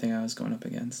the kind of thing I was going up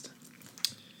against.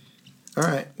 All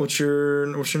right. What's your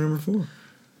number 4?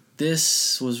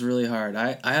 This was really hard.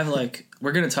 I have like,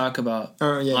 we're going to talk about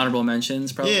honorable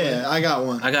mentions probably. Yeah, I got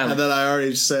one. That I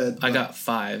already said. I got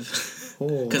 5.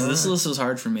 Because this list was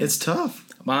hard for me. It's tough.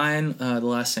 Mine, The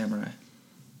Last Samurai.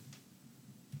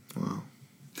 Wow.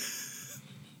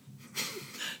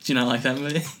 Did Do you not like that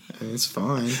movie? I mean, it's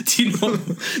fine. Do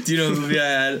you know a movie I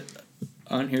had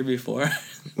on here before?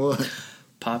 What?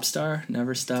 Pop Star,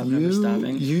 Never Stop, Never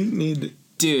Stopping. You need...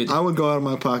 Dude. I would go out of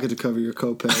my pocket to cover your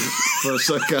copay for a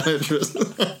psychiatrist.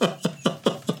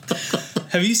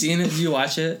 Have you seen it? Did you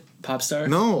watch it? Pop Star?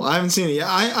 No, I haven't seen it yet.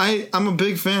 I'm a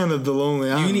big fan of The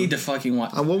Lonely Island. You need to fucking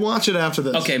watch. I will watch it after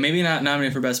this. Okay, maybe not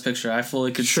nominated for Best Picture. I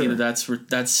fully could see that's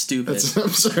stupid. That's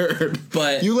absurd.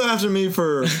 But you laughed at me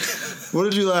for... What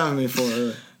did you laugh at me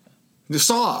for? You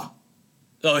Saw.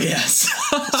 Oh, yes.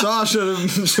 Saw should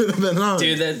have been on.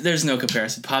 Dude, there's no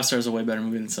comparison. Pop Star is a way better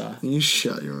movie than Saw. You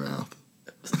shut your mouth.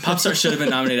 Pop Star should have been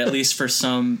nominated at least for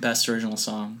some Best Original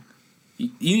Song.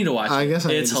 You need to watch it. I guess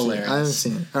it's hilarious. I haven't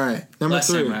seen it. All right, number Last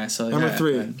 3. Samurai, so number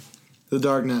 3, The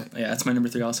Dark Knight. Yeah, that's my number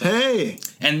 3 also. Hey,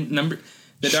 and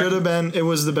should have been. It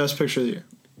was the best picture of the year.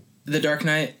 The Dark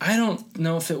Knight. I don't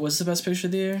know if it was the best picture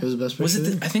of the year. It was the best picture. of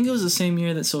the year? I think it was the same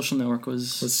year that Social Network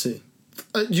was. Let's see.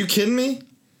 You kidding me?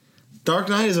 Dark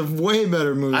Knight is a way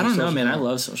better movie. I don't know, man. I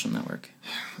love Social Network.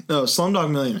 No,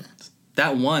 Slumdog Millionaire.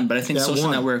 That won, but I think Social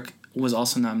Network was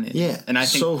also nominated. Yeah, and I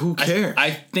think so who cares?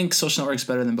 I think Social Network's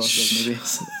better than both of those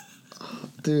movies.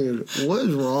 Dude, what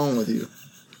is wrong with you?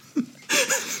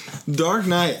 Dark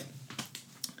Knight.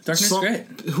 Dark Knight's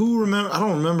great. Who remember? I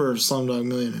don't remember Slumdog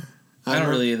Millionaire. I don't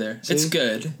really either. See? It's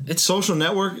good. It's Social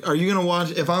Network. Are you gonna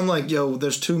watch? If I'm like, yo,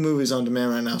 there's 2 movies on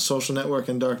demand right now, Social Network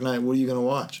and Dark Knight. What are you gonna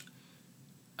watch?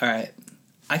 All right.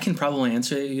 I can probably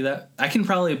answer you that. I can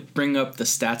probably bring up the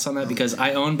stats on that because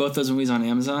I own both those movies on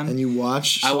Amazon. And you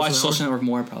watch? I watch Social Network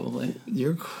more probably.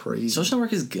 You're crazy. Social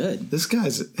Network is good. This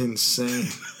guy's insane.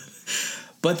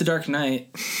 But The Dark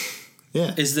Knight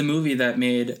is the movie that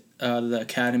made the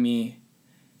Academy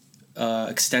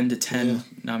extend to 10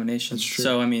 nominations. That's true.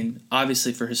 So I mean,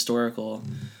 obviously for historical,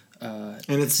 and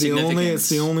it's the only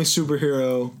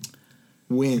superhero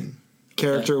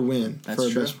character win for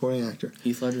true. Best Supporting Actor.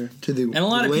 Heath Ledger. To the and a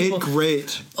lot late, of people,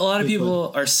 great. A lot of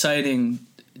people are citing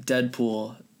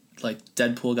Deadpool, like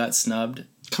Deadpool got snubbed.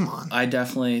 Come on. I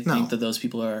definitely think that those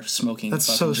people are smoking fucking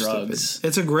so drugs. Stupid.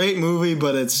 It's a great movie,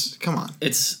 but come on.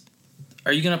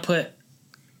 Are you gonna put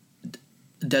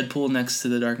Deadpool next to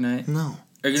The Dark Knight? No.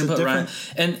 Are you gonna put Ryan?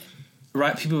 And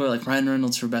people were like Ryan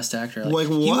Reynolds for Best Actor. Like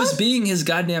what? He was being his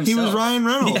goddamn self. He was Ryan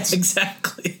Reynolds. Yeah,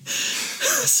 exactly.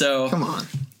 So come on.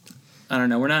 I don't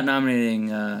know. We're not nominating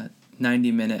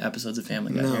 90-minute episodes of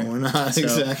Family Guy. No, we're not.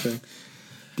 Exactly.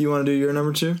 Do you want to do your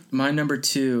number 2? My number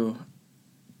 2,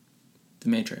 The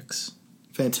Matrix.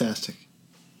 Fantastic.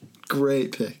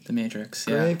 Great pick. The Matrix.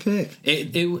 Great pick.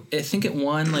 I think it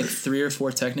won like 3 or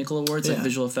 4 technical awards, like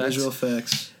visual effects. Visual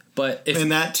effects. But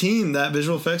that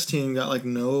visual effects team, got like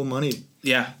no money.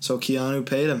 Yeah. So Keanu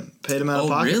paid him out of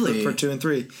pocket for 2 and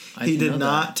 3. He did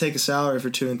not take a salary for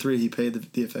 2 and 3. He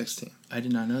paid the effects team. I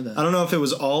did not know that. I don't know if it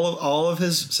was all of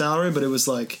his salary, but it was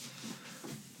like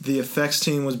the effects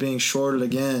team was being shorted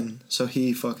again, so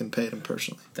he fucking paid him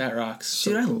personally. That rocks.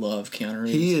 So Dude, cool. I love Keanu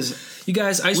Reeves. He is. You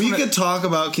guys, we could talk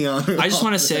about Keanu. I just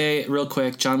want to say real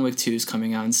quick, John Wick 2 is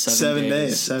coming out in 7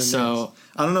 days. 7 days. So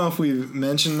I don't know if we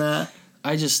mentioned that.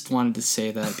 I just wanted to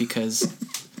say that because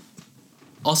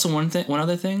also one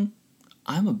other thing,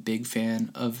 I'm a big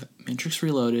fan of Matrix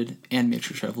Reloaded and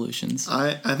Matrix Revolutions.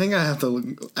 I think I have to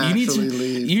leave.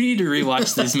 You need to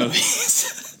rewatch these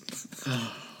movies.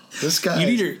 This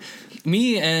guy.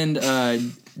 Me and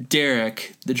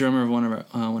Derek, the drummer of one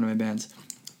of my bands,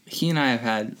 he and I have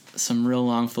had some real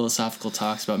long philosophical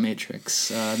talks about Matrix,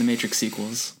 the Matrix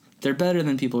sequels. They're better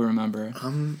than people remember.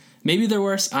 Maybe they're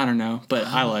worse. I don't know, but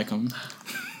I like them.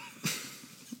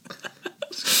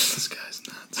 This guy's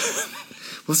nuts.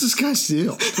 What's this guy's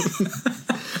deal?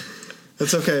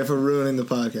 That's okay if we're ruining the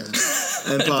podcast.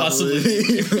 And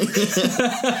possibly.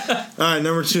 All right,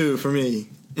 number 2 for me,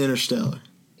 Interstellar.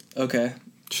 Okay.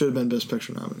 Should have been Best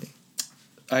Picture nominee.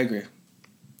 I agree.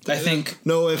 I think...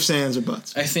 No ifs, ands, or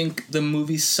buts. I think the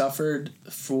movie suffered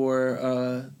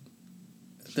for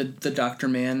the Dr.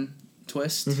 Mann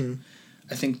twist. Mm-hmm.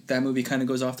 I think that movie kind of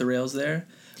goes off the rails there.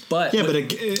 But yeah, but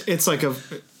it's like a...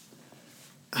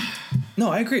 No,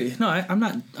 I agree. No, I'm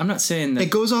not saying that... It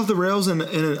goes off the rails in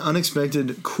an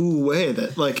unexpected, cool way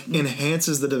that, like,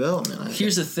 enhances the development.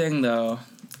 Here's the thing, though.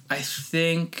 I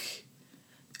think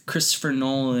Christopher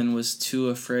Nolan was too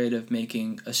afraid of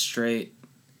making a straight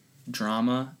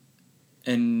drama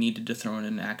and needed to throw in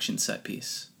an action set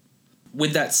piece.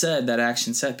 With that said, that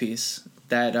action set piece,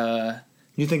 that...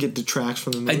 You think it detracts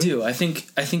from the movie? I do. I think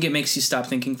it makes you stop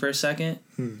thinking for a second.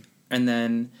 And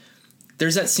then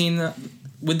there's that scene that...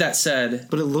 With that said...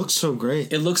 But it looks so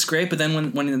great. It looks great, but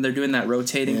then when they're doing that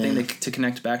rotating thing to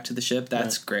connect back to the ship,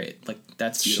 that's great. Like,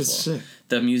 that's beautiful. Shit's sick.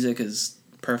 The music is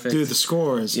perfect. Dude, the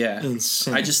score is Yeah.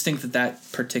 insane. I just think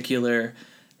that particular,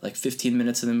 15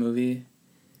 minutes of the movie,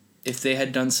 if they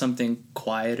had done something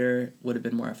quieter, would have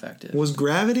been more effective. Was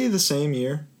Gravity the same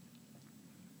year?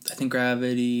 I think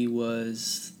Gravity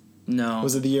was... No.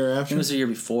 Was it the year I after? think it was the year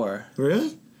before.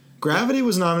 Really? Gravity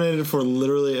was nominated for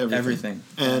literally everything. Everything.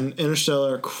 And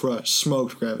Interstellar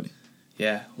smoked Gravity.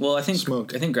 Yeah. Well, I think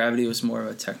Smoked. Gravity was more of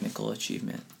a technical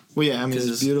achievement. Well, yeah, I mean, 'Cause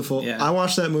it's beautiful. yeah. I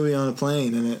watched that movie on a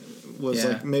plane, and it was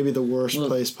Yeah. maybe the worst Little-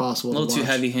 place possible A little to too watch.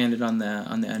 heavy-handed on the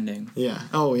ending. Yeah.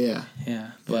 Oh, yeah. Yeah.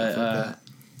 Fuck But that.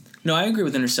 no, I agree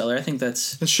with Interstellar. I think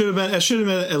that's... It should have been. It should have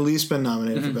been at least been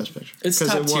nominated for Best Picture. It's 'Cause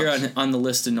top it tier was. on the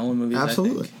list of Nolan movies,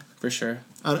 Absolutely. I think. For sure.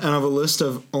 And of a list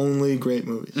of only great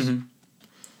movies. Mhm.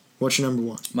 What's your number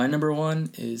one? My number one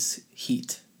is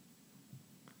Heat.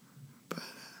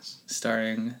 Badass.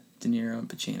 Starring De Niro and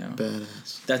Pacino.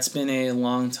 Badass. That's been a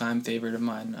long time favorite of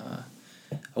mine. I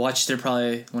watched it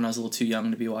probably when I was a little too young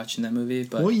to be watching that movie,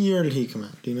 but What year did he come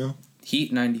out? Do you know?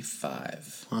 Heat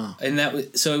 95. Wow. And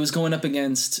so it was going up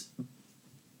against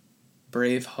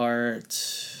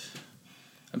Braveheart.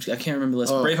 I can't remember the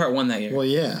list. Oh. Braveheart won that year. Well,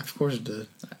 yeah, of course it did.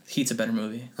 Heat's a better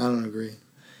movie. I don't agree.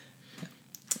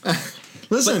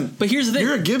 Listen, But here's the thing.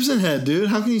 you're a Gibson head, dude.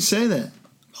 How can you say that?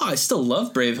 Oh, I still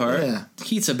love Braveheart. Yeah.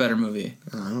 Heat's a better movie.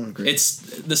 Oh, I don't agree. It's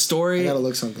the I story. gotta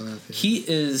look something up here. Heat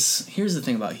is... Here's the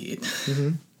thing about Heat.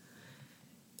 Mhm.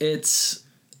 It's...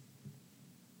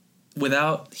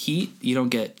 Without Heat, you don't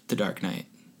get The Dark Knight.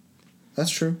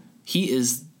 That's true. Heat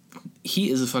is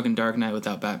a fucking Dark Knight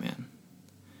without Batman.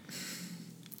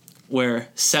 Where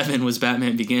Seven was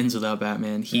Batman Begins without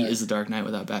Batman, Heat Right. is the Dark Knight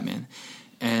without Batman.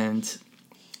 And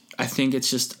I think it's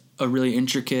just a really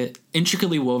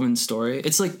intricately woven story.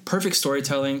 It's like perfect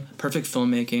storytelling, perfect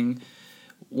filmmaking.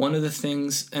 One of the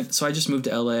things, and so I just moved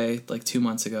to LA 2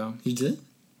 months ago. You did?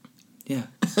 Yeah.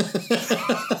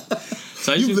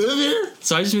 So I You just live here?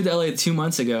 So I just moved to LA 2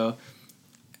 months ago.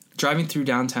 Driving through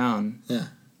downtown, Yeah.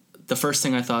 the first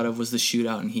thing I thought of was the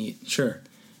shootout in Heat. Sure.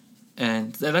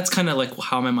 And that's kind of like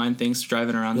how my mind thinks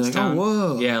driving around You're this like, town.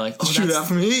 oh, whoa. Yeah, Shoot out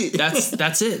from Heat. that's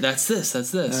it. That's this.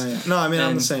 That's this. Yeah. No, I mean,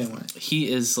 I'm And the same way. Heat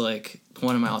is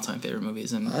one of my all-time favorite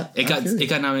movies, and I it got feel you.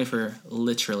 nominated for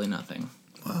literally nothing.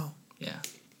 Wow. Yeah,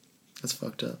 That's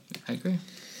fucked up. I agree. All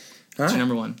What's right. your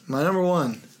number one? My number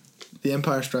one, The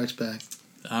Empire Strikes Back.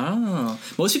 Oh,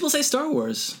 most people say Star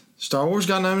Wars. Star Wars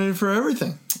got nominated for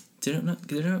everything. Did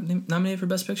it nominated for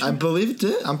Best Picture? I believe it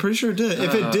did. I'm pretty sure it did.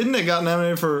 If it didn't, it got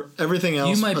nominated for everything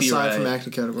else You might be aside right. from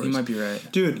acting categories. You might be right.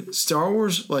 Dude, Star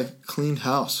Wars cleaned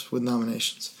house with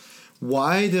nominations.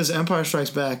 Why does Empire Strikes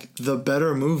Back, the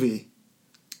better movie,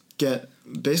 get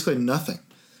basically nothing?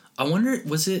 I wonder,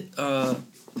 was it...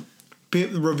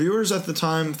 Reviewers at the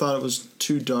time thought it was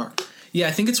too dark. Yeah,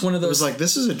 I think it's one of It those... was like,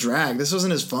 this is a drag. This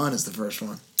wasn't as fun as the first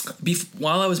one.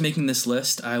 While I was making this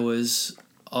list, I was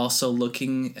also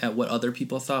looking at what other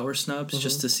people thought were snubs,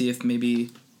 just to see if maybe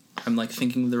I'm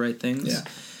thinking of the right things. Yeah.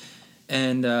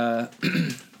 And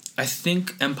I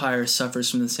think Empire suffers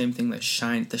from the same thing that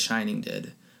The Shining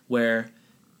did, where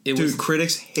Dude,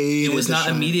 critics hated it was The not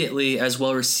Shining. immediately as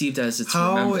well received as it's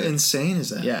How remembered. insane is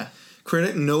that? Yeah.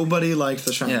 Nobody liked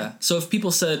The Shining. Yeah. So if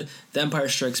people said The Empire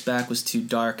Strikes Back was too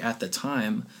dark at the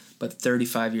time, but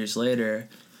 35 years later,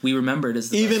 we remember it as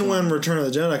the Even best when one. Return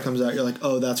of the Jedi comes out, you're like,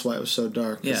 oh, that's why it was so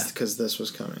dark. Yeah. Because this was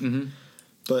coming. Mm-hmm.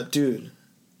 But, dude,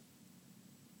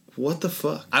 what the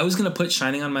fuck? I was going to put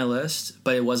Shining on my list,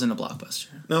 but it wasn't a blockbuster.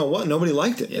 No, what? Nobody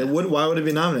liked it. Yeah. Why would it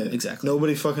be nominated? Exactly.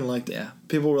 Nobody fucking liked it. Yeah.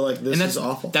 People were like, this And is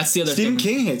awful. That's the other Stephen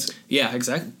thing. King hates it. Yeah,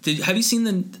 exactly. Have you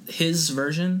seen his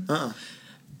version? Uh-uh.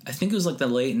 I think it was the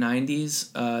late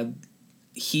 90s.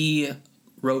 He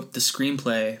wrote the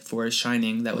screenplay for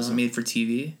Shining that was made for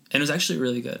TV, and it was actually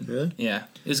really good. Really? Yeah,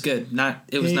 it was good.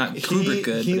 It was not Kubrick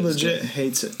good. He but it was legit good.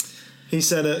 hates it. He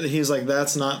said it. He's like,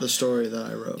 that's not the story that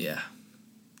I wrote. Yeah,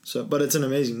 So, but it's an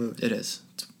amazing movie. it is.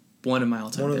 It's one of my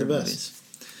all-time One of the favorite best.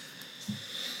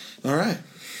 movies. All right.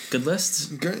 Good lists.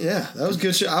 Good. Yeah, that was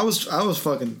good shit. I was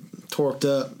fucking torqued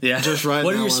up. Yeah. Just right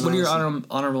What now. are your when I was-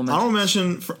 honorable mentions? Honorable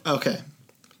mention for okay.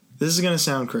 This is gonna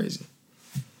sound crazy.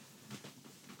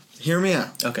 Hear me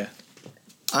out. Okay.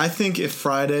 I think if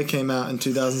Friday came out in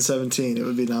 2017, it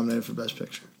would be nominated for Best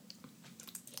Picture.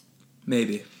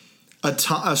 Maybe.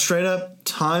 A straight up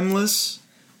timeless,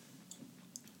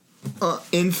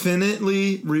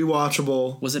 infinitely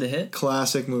rewatchable Was it a hit?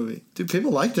 classic movie. Dude,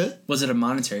 people liked it. Was it a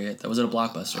monetary hit? Was it a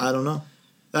blockbuster? I don't know.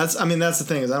 That's the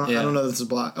thing is I Yeah. don't know that it's a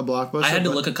blockbuster. I had to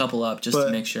but- look a couple up just but,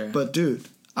 to make sure. But dude,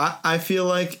 I feel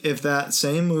like if that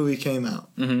same movie came out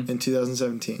Mhm. in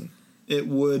 2017, it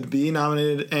would be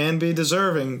nominated and be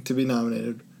deserving to be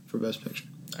nominated for Best Picture.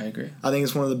 I agree. I think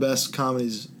it's one of the best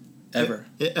comedies ever.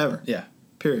 Ever. Yeah.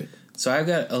 Period. So I've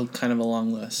got a kind of a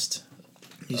long list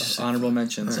of honorable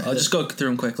mentions. Right. I'll just go through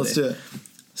them quickly. Let's do it.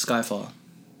 Skyfall.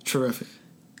 Terrific.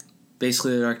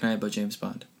 Basically The Dark Knight, but James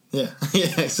Bond. Yeah.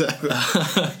 Yeah, exactly.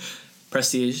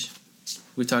 Prestige.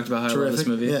 We talked about how I love this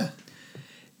movie. Yeah.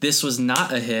 This was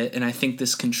not a hit, and I think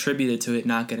this contributed to it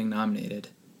not getting nominated.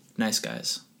 Nice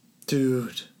Guys.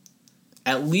 Dude.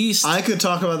 At least... I could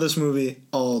talk about this movie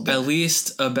all day. At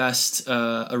least a best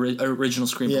original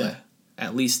screenplay. Yeah.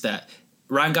 At least that.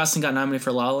 Ryan Gosling got nominated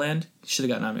for La La Land. He should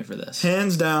have got nominated for this.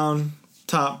 Hands down,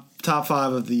 top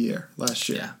 5 of the year last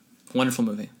year. Yeah. Wonderful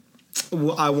movie.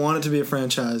 I want it to be a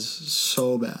franchise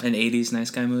so bad. An 80s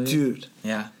Nice Guy movie. Dude.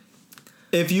 Yeah.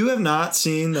 If you have not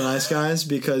seen The Nice Guys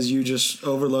because you just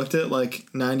overlooked it like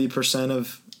 90%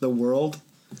 of the world,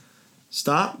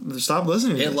 stop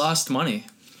listening to It this. lost money.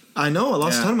 I know, it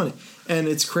lost a ton of money. And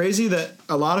it's crazy that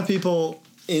a lot of people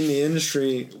in the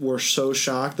industry were so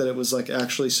shocked that it was like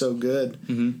actually so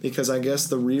good because I guess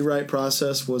the rewrite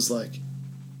process was like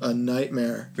a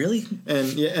nightmare. Really?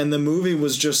 And the movie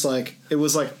was just like it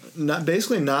was like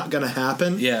basically not gonna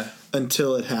happen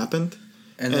until it happened.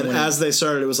 And as they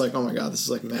started, it was like, oh my god, this is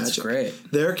like magic. That's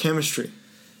great. Their chemistry.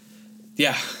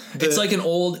 Yeah. It's like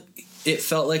it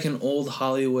felt like an old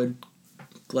Hollywood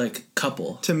like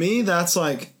couple. To me, that's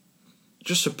like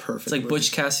just a perfect It's like movie.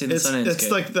 Butch Cassidy and the Sundance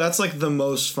Kid. Like that's like the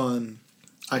most fun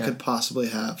I could possibly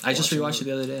have. I just rewatched it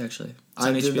the other day actually.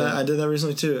 I did that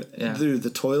recently too. Yeah. Dude, the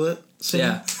toilet scene.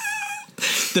 Yeah.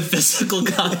 The physical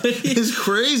comedy is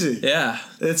crazy. Yeah.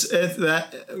 It's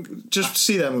that just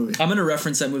see that movie. I'm gonna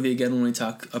reference that movie again when we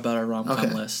talk about our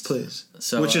rom-com list. Please.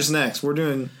 So which is next. We're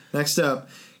doing next up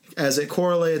as it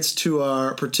correlates to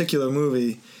our particular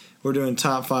movie. We're doing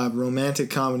top 5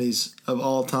 romantic comedies of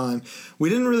all time. We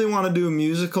didn't really want to do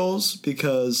musicals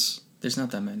because there's not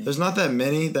that many.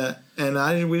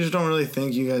 We just don't really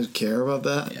think you guys care about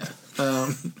that.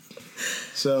 Yeah.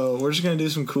 So we're just gonna do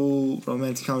some cool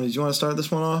romantic comedies. You want to start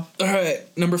this one off? All right,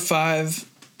 number 5,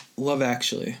 Love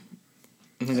Actually.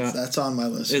 That's on my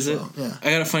list. Is it? Well. Yeah.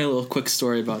 I got a funny little quick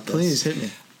story about this. Please hit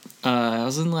me. I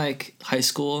was in like high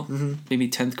school, maybe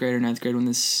 10th grade or 9th grade when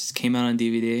this came out on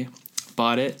DVD.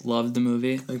 Bought it, loved the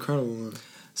movie. Incredible movie.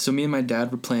 So me and my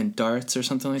dad were playing darts or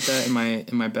something like that in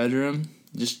my bedroom,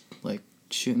 just like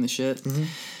shooting the shit.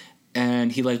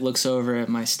 And he like looks over at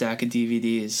my stack of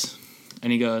DVDs,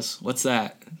 and he goes, "What's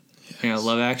that?" Yes. And I go,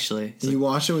 Love Actually. Did you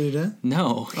watch it when you did?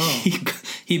 No. Oh.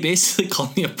 He basically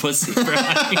called me a pussy for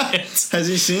having it. Has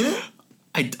he seen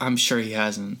it? I'm sure he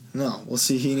hasn't. No. Well,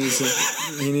 see, he needs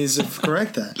to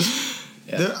correct that.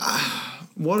 Yeah.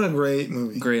 What a great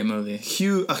movie. Great movie.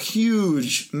 A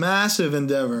huge, massive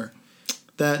endeavor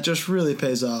that just really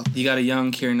pays off. You got a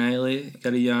young Keira Knightley. You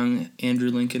got a young Andrew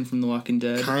Lincoln from The Walking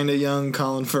Dead. Kind of young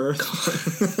Colin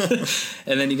Firth.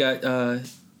 And then you got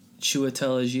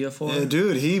Chiwetel Ejiofor. Yeah,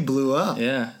 dude, he blew up.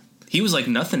 Yeah. He was like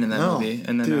nothing in that movie,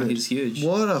 and then now he's huge.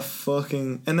 What a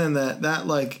fucking... And then that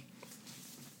like,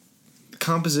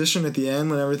 composition at the end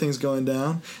when everything's going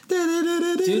down.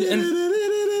 Dude, and...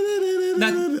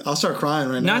 I'll start crying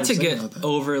right now. Not to get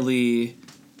overly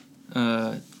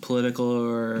political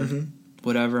or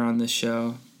whatever on this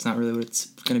show. It's not really what it's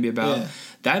going to be about. Yeah.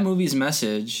 That movie's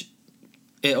message,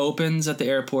 it opens at the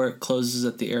airport, closes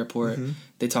at the airport.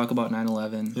 They talk about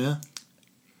 9/11. Yeah.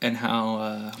 And how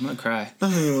I'm going to cry.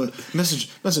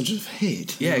 Messages of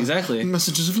hate. Yeah, exactly.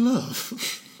 Messages of love.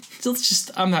 So it's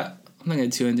just I'm not going to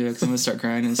get too into it because I'm going to start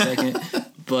crying in a second.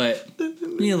 But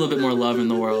we need a little bit more love in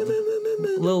the world.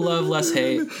 A little love, less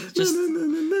hate. Just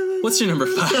what's your number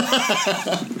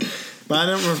 5? My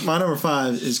number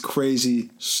 5 is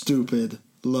Crazy Stupid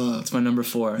Love. It's my number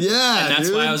 4. Yeah, and that's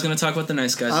dude. why I was going to talk about The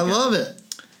Nice Guys. I again. love it.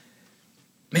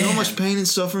 Man. You know how much pain and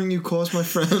suffering you caused my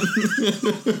friend?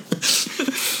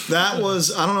 That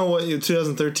was, I don't know what,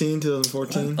 2013,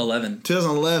 2014?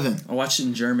 2011. I watched it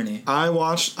in Germany.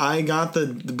 I got the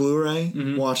Blu-ray,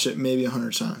 watched it maybe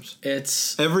 100 times.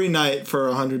 It's... Every night for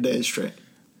 100 days straight.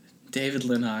 David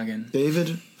Lindhagen.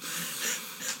 David,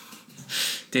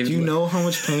 do you know how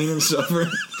much pain and suffering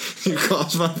you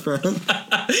caused my friend?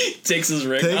 Takes his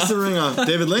ring Takes off. the ring off.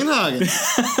 David Lindhagen.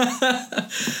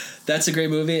 That's a great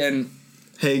movie, and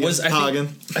Hagen.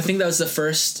 I think that was the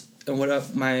first. And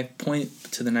my point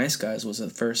to The Nice Guys was the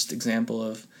first example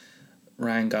of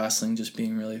Ryan Gosling just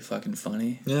being really fucking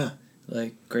funny. Yeah.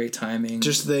 Like, great timing.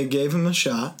 Just they gave him a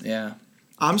shot. Yeah.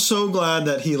 I'm so glad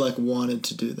that he wanted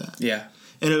to do that. Yeah.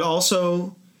 And it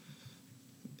also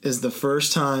is the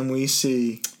first time we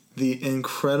see the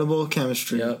incredible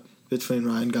chemistry between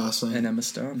Ryan Gosling and Emma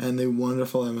Stone. And the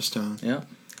wonderful Emma Stone. Yeah.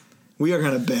 We are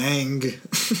going to bang.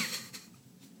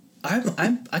 I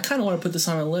kind of want to put this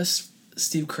on my list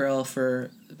Steve Carell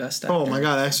for best actor. Oh my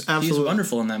god, absolutely. He's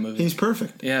wonderful in that movie. He's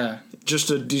perfect. Yeah. Just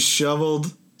a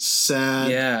disheveled,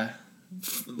 sad. Yeah.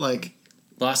 Like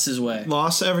Lost his way.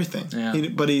 Lost everything. Yeah.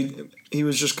 But he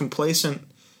was just complacent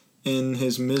in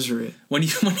his misery. When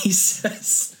he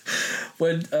says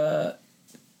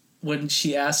when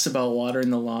she asks about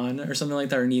watering the lawn or something like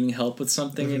that, or needing help with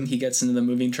something, and he gets into the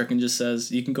moving truck and just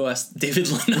says, "You can go ask David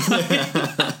Lynch."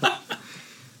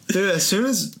 Dude, as soon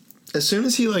as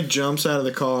he like jumps out of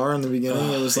the car in the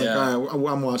beginning, it was like, yeah. all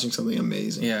right, I'm watching something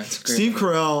amazing. Yeah, it's a great Steve movie.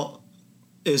 Carell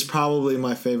is probably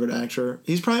my favorite actor.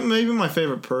 He's probably maybe my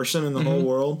favorite person in the whole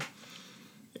world.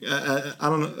 I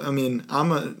don't know. I mean,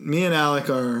 me and Alec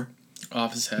are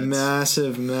Office heads.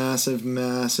 massive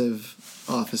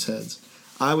Office heads.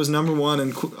 I was number one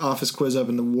in Office Quiz Up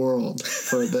in the world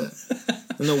for a bit.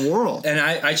 In the world. And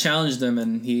I challenged him,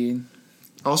 and he...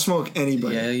 I'll smoke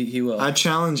anybody. Yeah, he will. I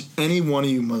challenge any one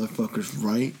of you motherfuckers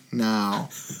right now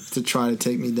to try to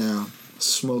take me down.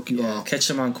 Smoke you all. Catch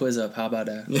him on Quiz Up. How about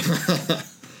that?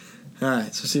 All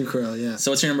right, so Steve Carell, yeah. So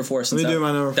what's your number 4? Let me do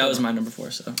my number 4. That was my number 4,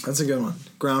 so... That's a good one.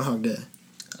 Groundhog Day.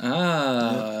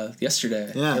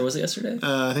 Yesterday. Yeah. Or was it yesterday?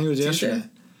 I think it was Tuesday. yesterday.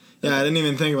 Yeah, I didn't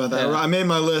even think about that. Yeah. I made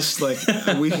my list like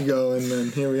a week ago, and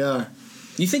then here we are.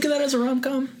 You think of that as a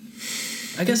rom-com?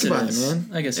 I guess Think it about is. it, man.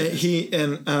 I guess it is.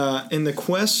 In the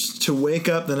quest to wake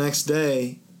up the next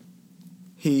day,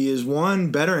 he is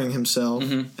 1, bettering himself,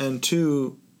 and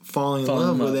 2, falling in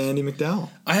love with Andy McDowell.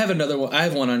 I have another one. I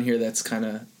have one on here that's kind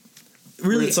of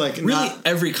really. It's like really not,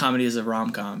 every comedy is a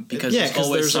rom-com because there's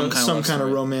always there's some kind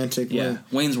of romantic. Yeah,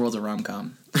 Wayne's World's a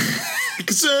rom-com.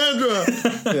 Cassandra.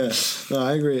 Yeah, no,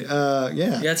 I agree.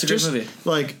 Yeah, it's a great movie.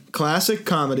 Like classic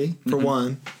comedy for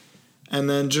one, and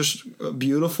then just a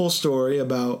beautiful story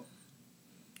about,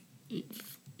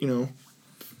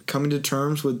 coming to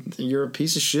terms with you're a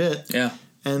piece of shit. Yeah,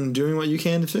 and doing what you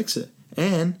can to fix it,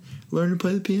 and learn to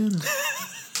play the piano.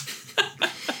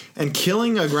 And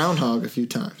killing a groundhog a few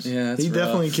times. Yeah, he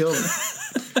definitely killed him.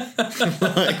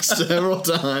 Like several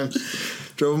times.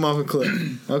 Drove him off a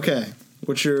cliff. Okay.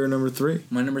 What's your number 3?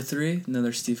 My number 3,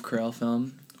 another Steve Carell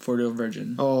film, 4-Year-Old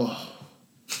Virgin. Oh.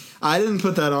 I didn't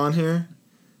put that on here,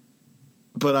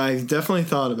 but I definitely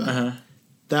thought about it.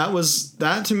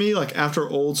 That to me, like after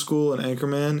Old School and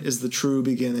Anchorman, is the true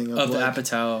beginning of the like,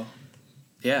 Apatow.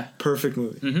 Yeah. Perfect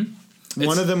movie. Mm-hmm.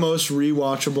 One of the most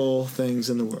rewatchable things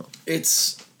in the world.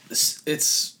 It's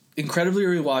incredibly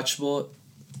rewatchable.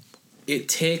 It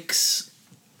takes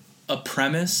a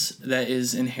premise that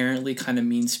is inherently kind of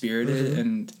mean-spirited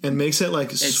and makes it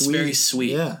like it's sweet. very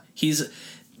sweet. Yeah. He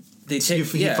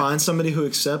finds somebody who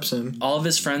accepts him. All of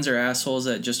his friends are assholes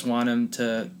that just want him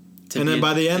to and then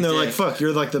by the end they're like, fuck,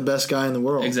 you're like the best guy in the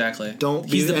world. Exactly. Don't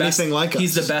be anything like us.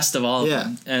 He's the best of all of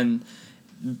them. And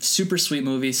super sweet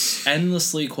movie,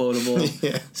 endlessly quotable,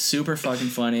 super fucking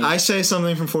funny. I say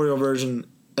something from 4-Year-Old Virgin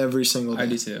every single day. I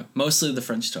do too. Mostly the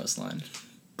French toast line.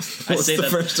 What's the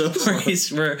French toast line?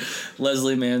 Where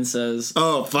Leslie Mann says,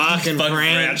 "Oh, fucking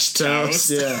French toast."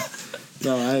 Yeah.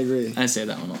 No, I agree. I say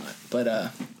that one a lot.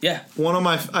 But yeah.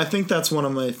 I think that's one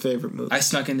of my favorite movies. I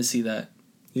snuck in to see that.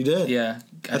 You did? Yeah.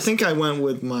 I think I went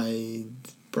with my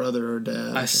brother or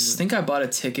dad. I think I bought a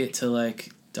ticket to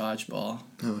like Dodgeball.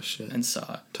 Oh shit! And saw it.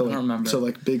 I don't remember. So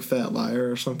like Big Fat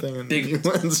Liar or something. And you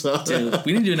went and saw dude, it.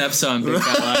 we need to do an episode on Big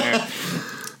Fat Liar.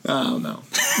 Oh no.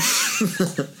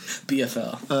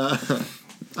 BFL.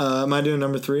 Am I doing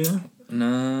number 3 now?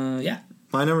 No. Yeah.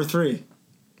 My number 3,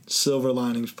 Silver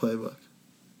Linings Playbook.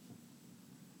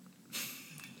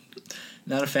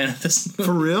 Not a fan of this movie.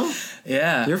 For real?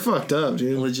 Yeah. You're fucked up,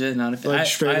 dude. Legit, not a fan. Like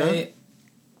straight up?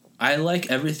 I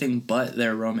like everything but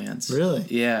their romance. Really?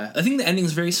 Yeah. I think the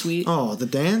ending's very sweet. Oh, the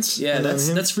dance? Yeah,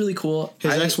 that's really cool.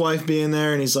 His ex-wife being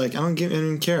there, and he's like, I don't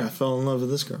even care. I fell in love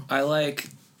with this girl. I like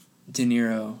De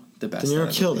Niro the best. De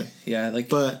Niro killed it. Yeah,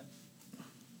 but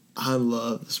I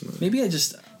love this movie. Maybe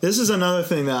This is another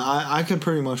thing that I could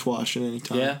pretty much watch at any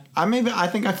time. Yeah. I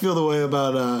think I feel the way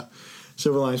about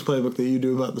Silver Linings Playbook that you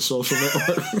do about The Social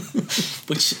Network.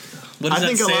 What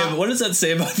does that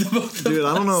say about the both of us? Dude,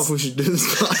 I don't know if we should do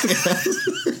this podcast.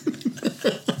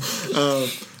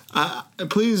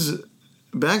 Please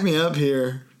back me up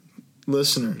here,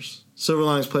 listeners. Silver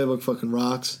Linings Playbook fucking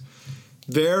rocks.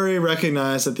 Very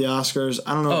recognized at the Oscars.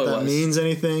 I don't know if that means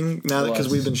anything now because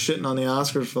we've been shitting on the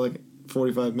Oscars for like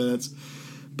 45 minutes,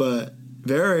 but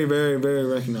very, very, very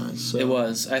recognized. So. It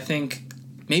was. I think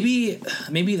maybe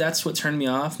that's what turned me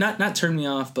off. Not turned me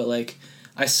off, but like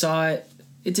I saw it.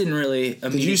 It didn't really.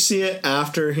 Did you see it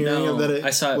after hearing that it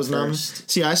I saw it was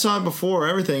first. See, I saw it before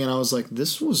everything, and I was like,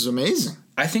 "This was amazing."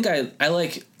 I think I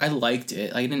liked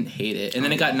it. I didn't hate it, and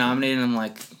then it got nominated, and I'm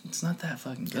like, it's not that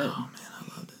fucking good. Oh man,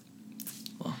 I loved it.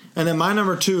 Well, and then my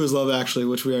number 2 is Love Actually,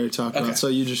 which we already talked about. So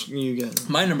you get it.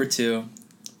 My number 2,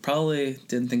 probably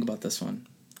didn't think about this one.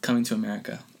 Coming to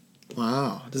America.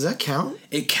 Wow, does that count?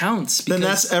 It counts. Because then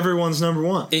that's everyone's number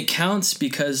 1. It counts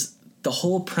because the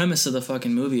whole premise of the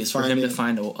fucking movie is for him to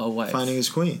find a wife. Finding his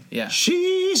queen. Yeah.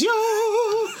 She's your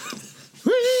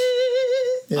queen.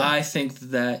 Yeah. I think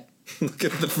that. Look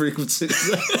at the frequency.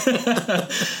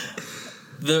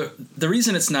 The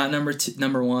reason it's not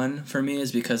number 1 for me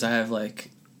is because I have a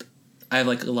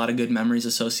lot of good memories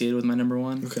associated with my number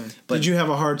 1. Okay. But did you have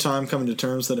a hard time coming to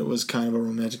terms that it was kind of a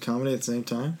romantic comedy at the same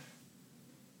time?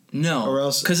 No. Or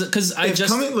else, because I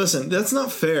just listen. That's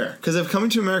not fair. Because if Coming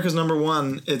to America is number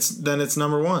 1, it's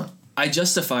number 1. I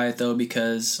justify it though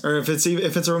because, or if it's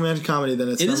a romantic comedy, then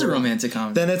it is a romantic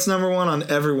comedy. Then it's number 1 on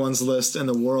everyone's list in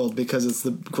the world because it's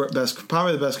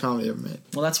probably the best comedy ever made.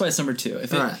 Well, that's why it's number 2.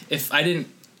 If I didn't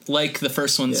like the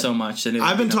first one so much, then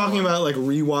I've been talking about like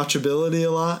rewatchability a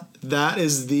lot. That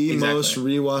is the most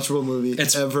rewatchable movie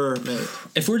ever made.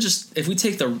 If we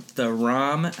take the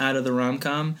rom out of the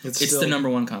rom-com, it's the number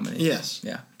 1 comedy. Yes.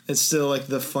 Yeah. It's still like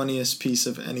the funniest piece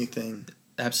of anything.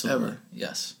 Absolutely. Ever.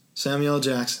 Yes. Samuel L.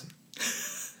 Jackson.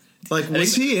 Like,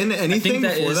 was he in anything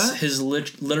before that? His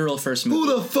literal first movie.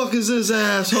 Who the fuck is this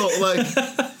asshole? Like,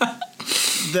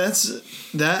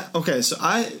 okay, so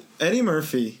Eddie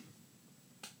Murphy,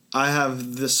 I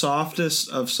have the softest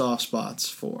of soft spots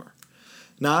for.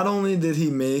 Not only did he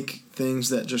make things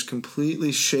that just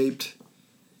completely shaped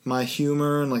my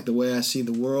humor and like the way I see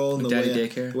the world, and the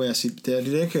way I see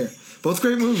Daddy Daycare. Both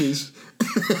great movies.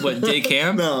 What,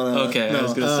 Daycam? No. Okay, I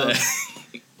was gonna say.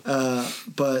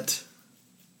 But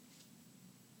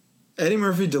Eddie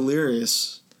Murphy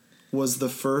Delirious was the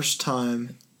first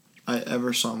time I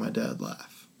ever saw my dad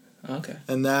laugh. Okay.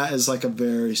 And that is like a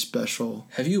very special...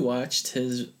 Have you watched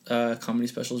his comedy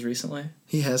specials recently?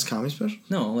 He has comedy specials?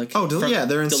 No, like...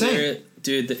 they're insane.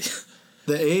 Dude,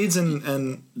 the AIDS and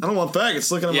I don't want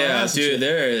faggots looking at my ass. Yeah, dude,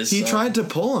 there is... He tried to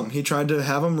pull him. He tried to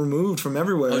have him removed from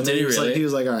everywhere. Oh, and did he really? He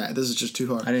was like, all right, this is just too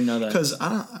hard. I didn't know that. Because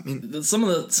some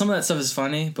of that stuff is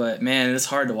funny, but man, it's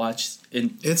hard to watch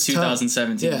in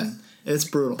 2017. Yeah, it's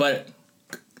brutal. But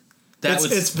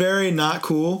it's very not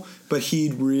cool, but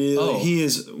he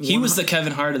was the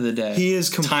Kevin Hart of the day. He is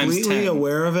completely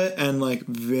aware of it and like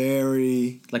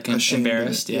very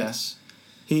embarrassed. Yeah. Yes.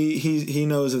 He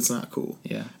knows it's not cool.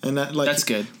 Yeah. And that's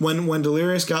good. When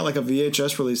Delirious got like a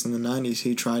VHS release in the 90s,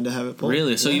 he tried to have it pulled.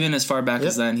 Really? So even as far back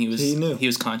as then, he knew. He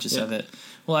was conscious of it.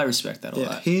 Well, I respect that a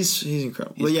lot. He's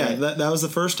incredible. But that was the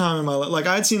first time in my life. Like,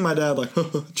 I'd seen my dad like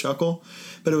chuckle,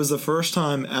 but it was the first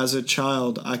time as a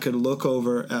child I could look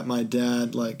over at my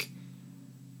dad like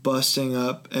busting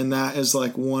up, and that is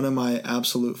like one of my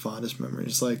absolute fondest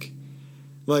memories. Like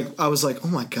I was like, oh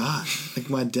my god, like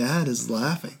my dad is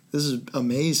laughing. This is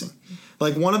amazing.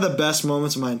 Like one of the best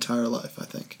moments of my entire life, I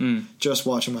think. Just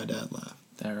watching my dad laugh.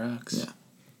 That rocks. Yeah.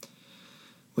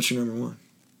 What's your number 1?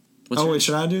 Wait,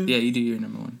 should I do? Yeah, you do your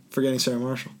number 1. Forgetting Sarah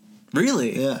Marshall.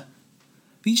 Really? Yeah.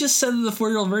 You just said that the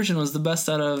 4-year-old version was the best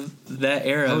out of that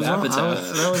era of Apatow.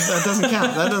 That doesn't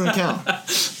count. That doesn't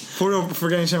count.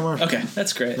 Forgetting Sarah Marshall. Okay,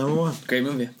 that's great. Number 1. Great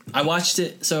movie. I watched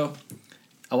it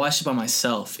by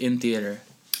myself in theater.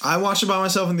 I watched it by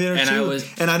myself in theater too.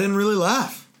 And I didn't really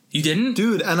laugh. You didn't?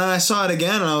 Dude, and then I saw it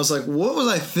again and I was like, what was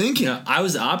I thinking? No, I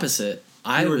was the opposite.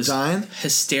 I was dying?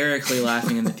 Hysterically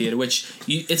laughing in the theater, which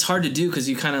it's hard to do because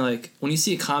you kind of like, when you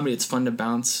see a comedy, it's fun to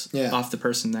bounce off the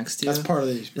person next to you. That's part of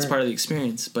the experience. It's part of the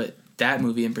experience. But that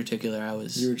movie in particular, I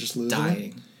was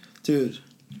dying. Dude,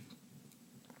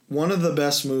 one of the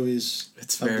best movies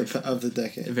of the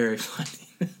decade. Very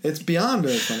funny. It's beyond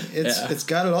very funny. It's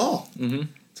got it all.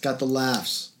 Mm-hmm. It's got the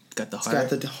laughs. It's got the heart.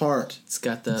 It's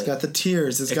got the heart. It's got the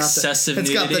tears. It's excessive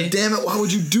nudity. It's got the damn it, why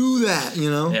would you do that?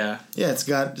 You know? Yeah. Yeah, it's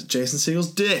got Jason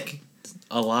Segel's dick.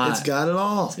 A lot. It's got it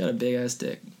all. It's got a big ass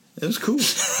dick. It was cool.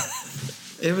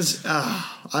 It was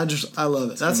I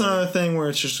love it. That's another thing where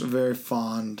it's just very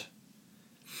fond.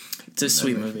 It's a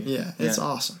sweet movie. Yeah, it's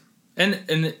awesome.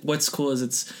 And what's cool is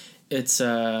it's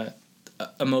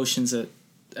emotions that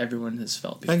everyone has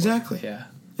felt before. Exactly. Yeah.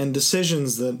 And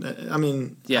decisions that, I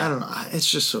mean, I don't know. It's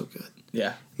just so good.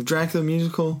 Yeah. The Dracula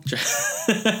musical.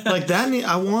 Like that,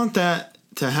 I want that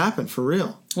to happen for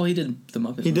real. Well, he did the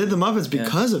Muppets. He did the Muppets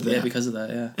because of that. Yeah, because of that,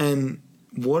 yeah. And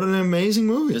what an amazing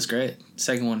movie. It was great.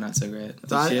 Second one, not so great.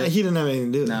 He didn't have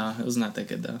anything to do with it. No, it was not that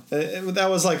good, though.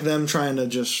 That was like them trying to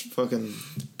just fucking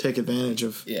take advantage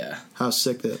of how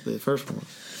sick the first one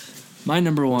was. My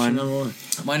number 1. What's your number 1?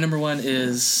 My number 1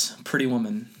 is Pretty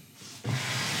Woman.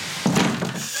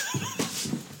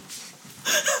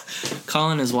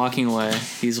 Colin is walking away.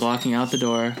 He's walking out the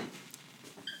door.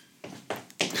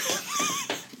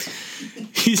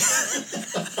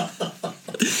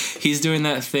 He's doing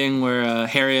that thing where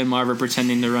Harry and Marv are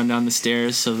pretending to run down the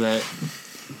stairs so that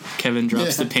Kevin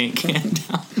drops the paint can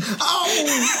down.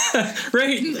 Oh!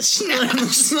 Right in the snot.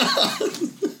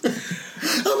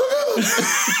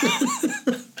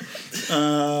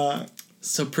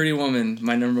 So Pretty Woman,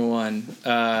 my number one.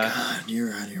 God,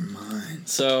 you're out of your mind.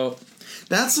 So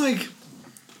that's like,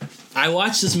 I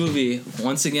watched this movie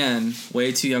once again,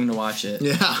 way too young to watch it.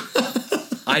 yeah.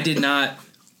 I did not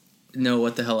know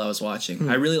what the hell I was watching.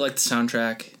 I really liked the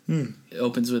soundtrack. It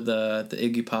opens with the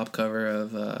Iggy Pop cover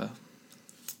of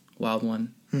Wild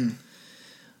One.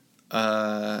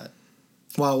 Wild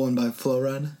One by Flo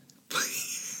Rida.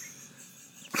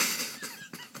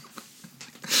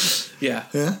 Yeah.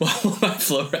 Yeah? Wild One by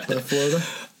Flo Rida. By Florida.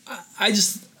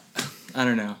 I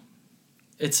don't know.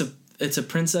 It's a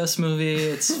princess movie.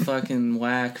 It's fucking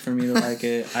whack for me to like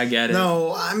it. I get it.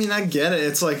 No, I mean I get it.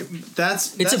 It's like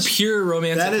that's a pure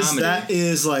romantic comedy. That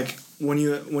is like when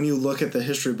you look at the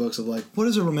history books of like what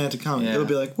is a romantic comedy? Yeah. It'll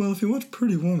be like, well, if you watch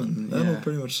Pretty Woman, that'll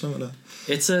pretty much sum it up.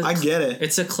 I get it.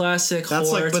 It's a classic that's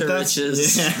whore like, to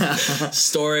riches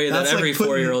story that every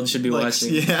 4-year-old should be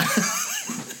watching. Yeah.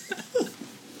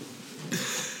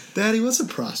 Daddy, what's a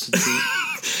prostitute?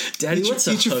 Daddy, what's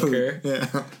a hooker?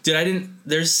 Yeah. Dude,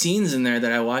 there's scenes in there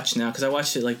that I watch now because I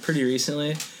watched it like pretty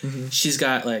recently. She's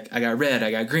got like, I got red,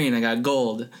 I got green, I got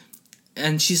gold,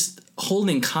 and she's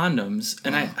holding condoms,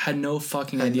 and I had no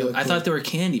fucking idea. I thought they were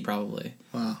candy, probably.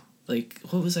 Wow. Like,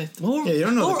 what was I? You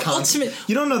don't know the concept.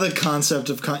 You don't know the concept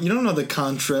of. You don't know the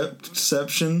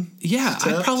contraception. Yeah,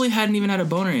 step. I probably hadn't even had a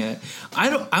boner yet.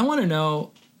 I want to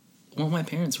know what my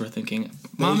parents were thinking.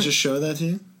 Mom, they just show that to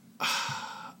you.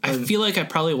 I feel like I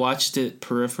probably watched it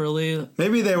peripherally.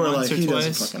 Maybe they were like, he twice.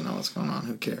 doesn't fucking know what's going on.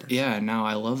 Who cares? Yeah, now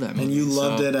I love that movie. And you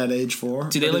loved it at age 4?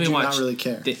 Did they let me watch? Not really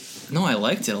care. No, I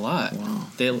liked it a lot. Wow.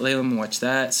 They let me watch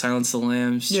that. Silence of the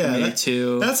Lambs. Yeah,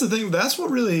 2. That's the thing. That's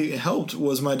what really helped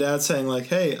was my dad saying like,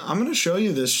 "Hey, I'm going to show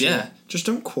you this shit. Yeah. Just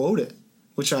don't quote it."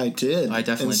 Which I did. I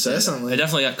definitely incessantly. did. I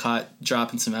definitely got caught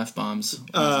dropping some F-bombs.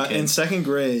 In second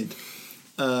grade,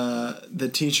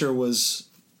 the teacher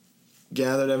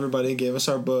gathered everybody, gave us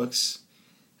our books,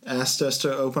 asked us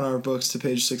to open our books to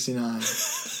page 69.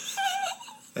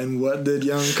 And what did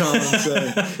young Colin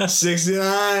say?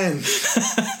 69!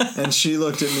 And she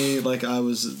looked at me like I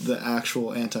was the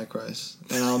actual Antichrist.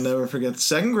 And I'll never forget.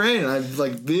 Second grade, and I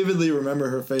like vividly remember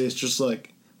her face just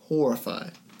like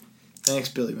horrified. Thanks,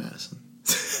 Billy Madison.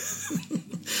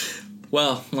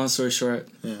 Well, long story short,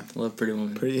 yeah, I love Pretty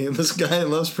Woman. This guy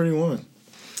loves Pretty Woman.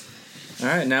 All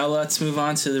right, now let's move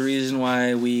on to the reason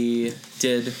why we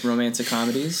did romantic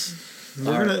comedies.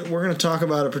 We're gonna talk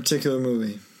about a particular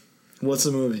movie. What's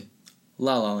the movie?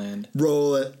 La La Land.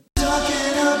 Roll it.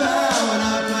 Talking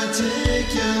about a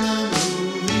particular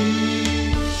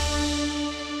movie.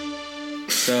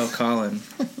 So, Colin,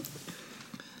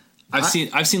 I've seen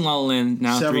La La Land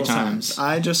now 3 times.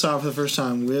 I just saw it for the first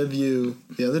time with you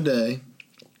the other day,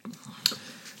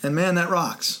 and man, that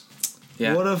rocks.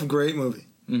 Yeah. What a great movie.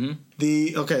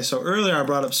 Mm-hmm. So earlier I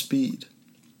brought up Speed.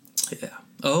 Yeah.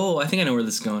 Oh, I think I know where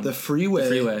this is going. The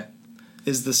freeway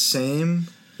is the same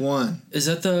one. Is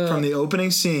that from the opening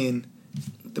scene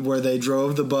where they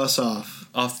drove the bus off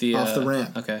the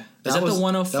ramp? Okay. Is that the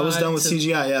 105? That was done with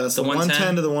CGI. Yeah, that's the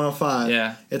 110 to the 105.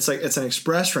 Yeah. It's an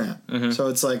express ramp. Mm-hmm. So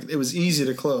it's like it was easy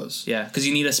to close. Yeah, because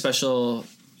you need a special.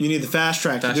 You need the fast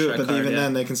track to do it, but card, even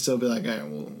then they can still be like, hey,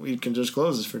 well, we can just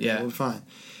close this for you. We'll be fine.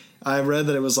 I read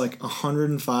that it was like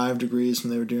 105 degrees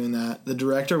when they were doing that. The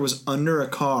director was under a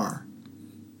car,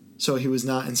 so he was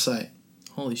not in sight.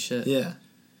 Holy shit. Yeah.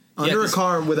 Under a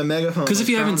car with a megaphone. Because if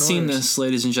you haven't seen this,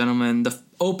 ladies and gentlemen, the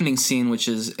opening scene, which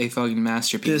is a fucking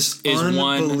masterpiece, is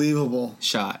unbelievable one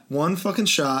shot. One fucking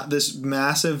shot. This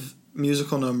massive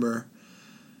musical number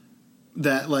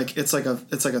that like it's like a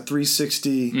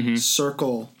 360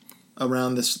 circle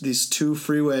around these 4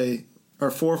 freeway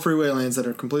lanes that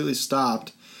are completely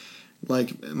stopped.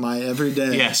 Like my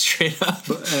everyday. Yeah, straight up.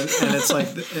 And it's like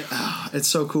it's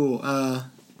so cool.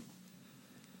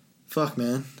 Fuck,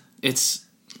 man. It's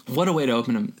what a way to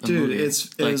open a movie. Dude,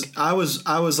 I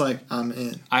was like, I'm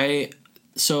in.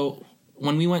 So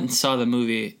when we went and saw the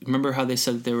movie, remember how they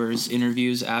said that there was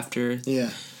interviews after?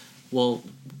 Yeah. Well,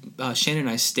 Shane and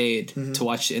I stayed to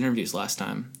watch the interviews last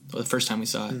time, or the first time we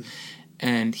saw it,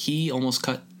 and he almost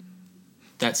cut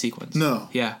that sequence. No.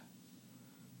 Yeah.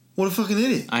 What a fucking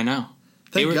idiot. I know.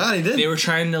 Thank God he did. They were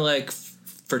trying to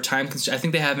for time constraint. I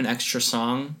think they have an extra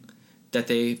song that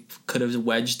they could have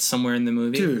wedged somewhere in the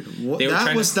movie. Dude,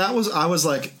 I was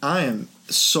like, I am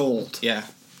sold. Yeah.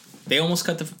 They almost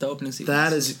cut the opening sequence.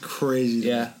 That is crazy.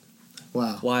 Yeah.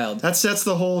 Wow. Wild. That sets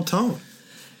the whole tone.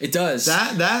 It does.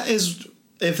 That is,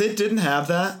 if it didn't have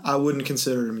that, I wouldn't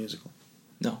consider it a musical.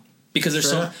 No. Because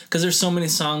there's so many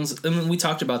songs. I mean, we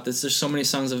talked about this. There's so many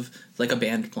songs of like a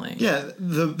band playing. Yeah,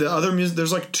 the other music.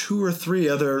 There's like 2 or 3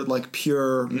 other like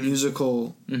pure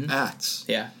musical acts.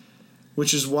 Yeah.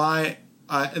 Which is why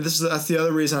that's the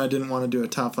other reason I didn't want to do a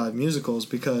top 5 musicals,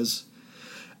 because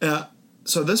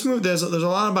so this movie there's a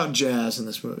lot about jazz in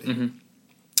this movie.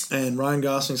 And Ryan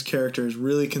Gosling's character is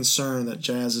really concerned that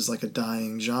jazz is like a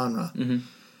dying genre.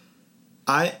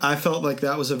 I felt like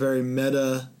that was a very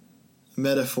metaphor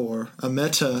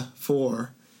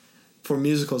for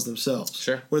musicals themselves.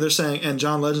 Sure. Where they're saying, and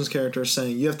John Legend's character is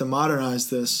saying, you have to modernize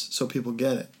this so people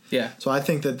get it. Yeah. So I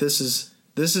think that this is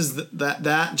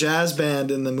that jazz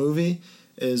band in the movie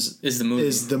is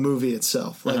the movie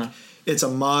itself. Like it's a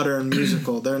modern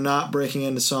musical. They're not breaking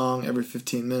into song every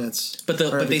 15 minutes. But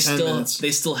they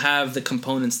still have the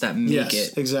components that make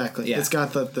it. Exactly. Yeah. It's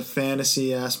got the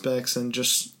fantasy aspects and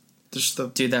just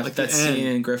the dude that scene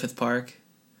in Griffith Park.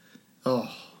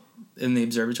 Oh, in the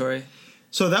observatory.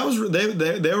 So that was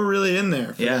they were really in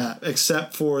there for that,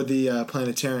 except for the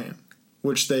planetarium,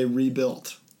 which they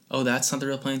rebuilt. Oh, that's not the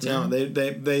real planetarium? No,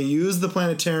 they used the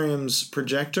planetarium's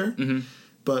projector,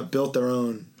 but built their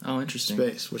own interesting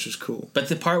space, which is cool. But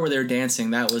the part where they were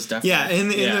dancing, that was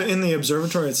definitely... in the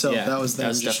observatory itself, that was them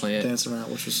just definitely it. dancing around,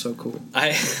 which was so cool.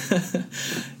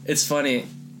 It's funny.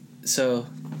 So,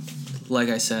 like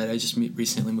I said, I just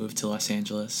recently moved to Los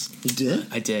Angeles. You did?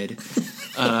 I did.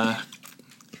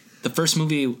 The first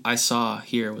movie I saw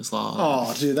here was La La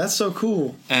Land. Oh, dude, that's so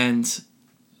cool. And...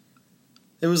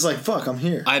 it was like, fuck, I'm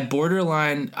here. I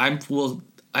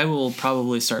will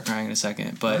probably start crying in a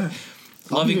second, but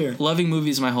loving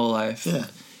movies my whole life. Yeah.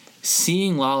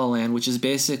 Seeing La La Land, which is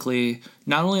basically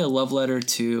not only a love letter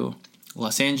to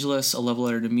Los Angeles, a love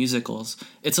letter to musicals,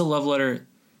 it's a love letter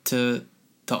to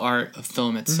the art of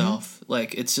film itself.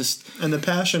 Like, it's just... and the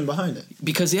passion behind it.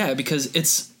 Because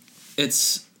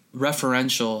it's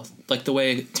referential, like the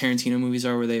way Tarantino movies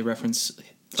are, where they reference... like,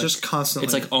 just constantly.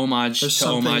 It's like homage to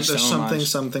homage to homage.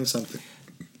 Something.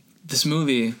 This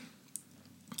movie,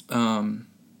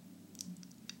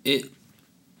 it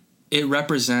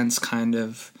represents kind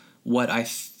of what I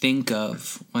think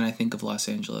of when I think of Los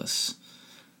Angeles.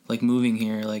 Like moving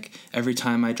here, like every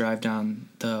time I drive down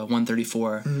the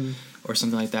 134 or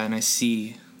something like that, and I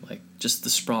see like just the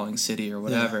sprawling city or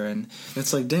whatever, and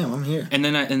it's like, damn, I'm here. And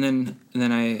then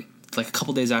I like a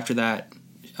couple days after that,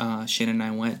 Shannon and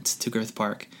I went to Griffith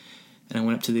Park, and I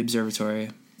went up to the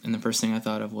observatory, and the first thing I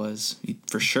thought of was, you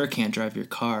for sure can't drive your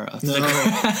car up No, the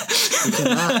you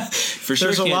cannot. For sure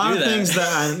There's a can't lot do of that. things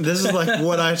that this is like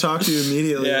what I talked to you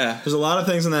immediately. Yeah. There's a lot of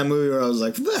things in that movie where I was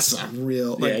like, that's not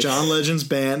real. Like John Legend's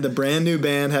band, the brand new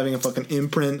band having a fucking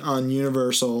imprint on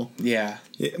Universal. Yeah.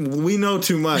 We know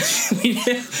too much.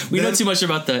 we know too much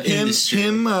about the industry.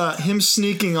 Him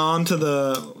sneaking onto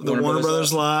the Warner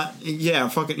Brothers lot. Yeah,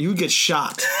 fucking, you would get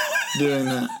shot doing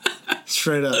that.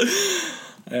 Straight up.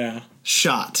 Yeah.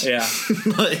 Shot. Yeah.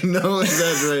 Like, no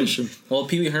exaggeration. Well,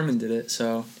 Pee Wee Herman did it,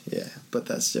 so. Yeah, but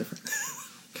that's different.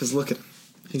 Because look at him.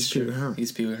 He's Pee Wee Herman.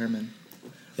 He's Pee Wee Herman.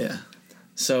 Yeah.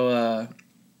 So,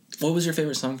 what was your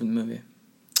favorite song from the movie?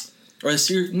 Or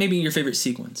maybe your favorite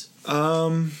sequence?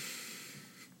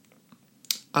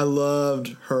 I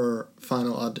loved her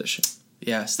final audition.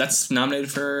 Yes, that's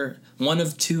nominated for one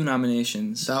of 2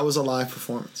 nominations. That was a live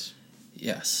performance.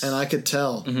 Yes. And I could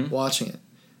tell watching it.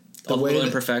 All the little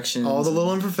imperfections. All the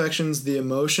little imperfections, the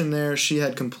emotion there. She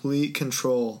had complete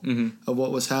control of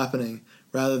what was happening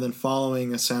rather than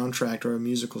following a soundtrack or a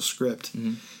musical script.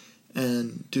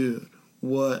 And dude,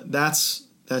 that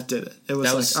did it. It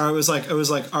was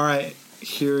like, all right,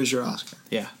 here is your Oscar.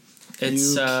 Yeah.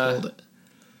 You killed it.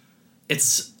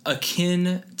 It's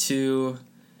akin to,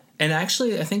 and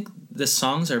actually I think the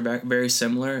songs are very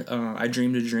similar. I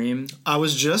Dreamed a Dream. I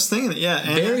was just thinking that, yeah.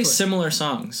 Very similar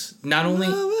songs. Not only...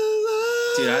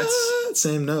 Dude, that's...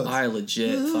 Same notes. I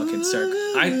legit fucking start...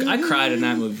 I cried in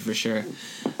that movie for sure.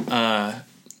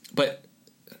 But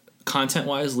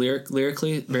content-wise,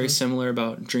 lyrically, very similar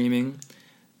about dreaming.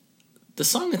 The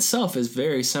song itself is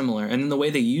very similar, and then the way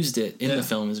they used it in the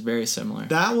film is very similar.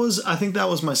 I think that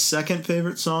was my second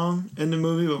favorite song in the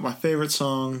movie, but my favorite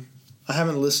song, I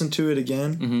haven't listened to it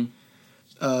again,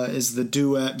 is the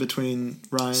duet between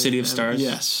Ryan City of Stars?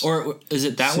 Yes. Or is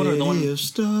it that one or the one? City of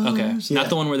Stars. Okay. Yeah. Not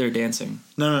the one where they're dancing.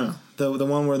 No. The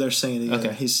one where they're singing together.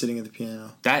 Okay. He's sitting at the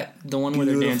piano. The one where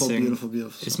they're dancing beautiful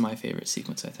is my favorite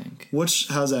sequence, I think.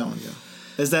 How's that one go?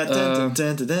 Is that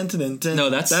No,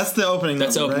 that's the opening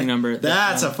That's the number, opening right? number.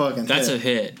 That's a fucking That's hit. a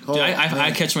hit. Oh, Dude, I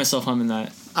man. catch myself humming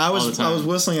that I all the time. was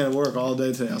whistling at work all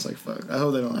day today. I was like, fuck. I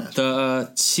hope they don't ask.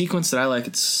 The sequence that I like,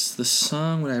 it's the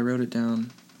song when I wrote it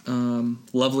down.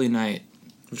 Lovely Night.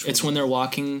 It's when they're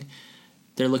walking,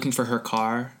 they're looking for her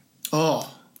car.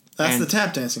 Oh, that's And- the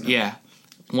tap dancing number. Yeah.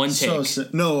 One take. So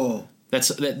sick. No.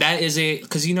 That is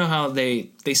because you know how they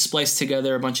splice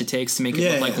together a bunch of takes to make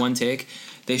it look like one take.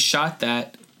 They shot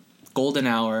that golden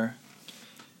hour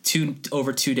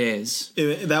over 2 days.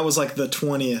 That was like the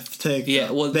 20th take.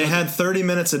 Yeah, well, they had 30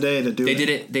 minutes a day to do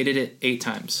it. They did it 8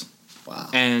 times. Wow.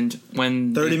 And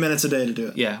when 30 minutes a day to do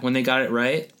it. Yeah, when they got it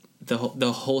right, the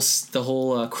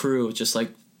whole crew just like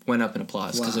went up in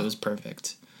applause because it was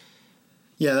perfect.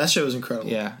 Yeah, that show was incredible.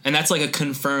 Yeah, and that's like a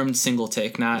confirmed single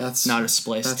take, not a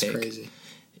splice take. That's crazy.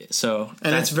 So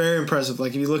it's very impressive.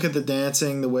 Like if you look at the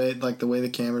dancing, the way the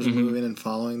cameras are moving and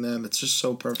following them, it's just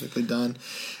so perfectly done.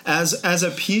 As a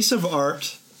piece of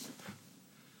art,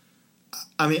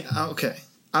 I mean, okay,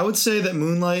 I would say that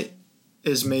Moonlight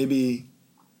is maybe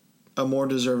a more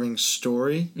deserving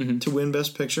story to win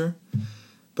Best Picture,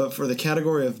 but for the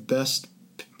category of best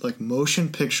like motion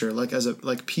picture, like as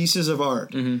pieces of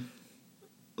art,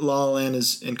 La La Land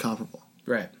is incomparable.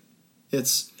 Right.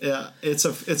 It's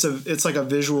like a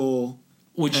visual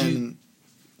and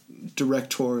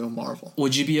directorial marvel.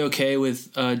 Would you be okay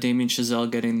with Damien Chazelle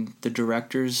getting the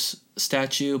director's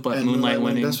statue, but and Moonlight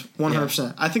winning?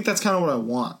 100%. I think that's kind of what I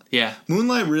want. Yeah.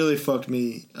 Moonlight really fucked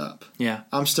me up. Yeah.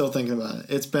 I'm still thinking about it.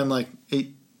 It's been like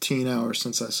 18 hours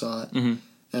since I saw it, and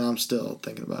I'm still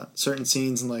thinking about it. Certain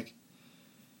scenes and like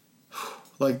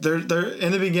they're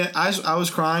in the beginning. I was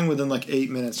crying within like 8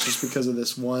 minutes just because of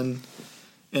this one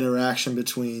interaction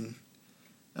between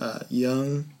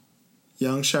young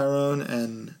Chiron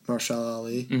and Marshall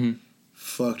Ali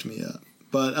fucked me up.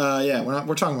 But yeah,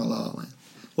 we're talking about La La Land.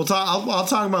 I'll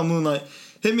talk about Moonlight.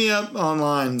 Hit me up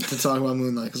online to talk about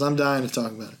Moonlight because I'm dying to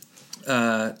talk about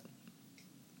it.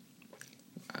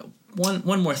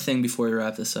 One more thing before we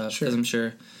wrap this up, because I'm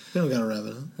sure we don't gotta wrap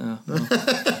it up. Oh, well,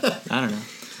 I don't know.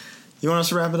 You want us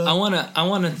to wrap it up? I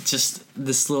wanna just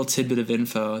this little tidbit of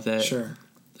info that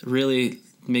really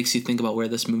makes you think about where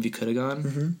this movie could have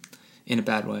gone in a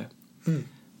bad way.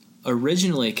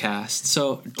 Originally cast,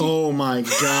 so oh my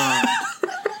god.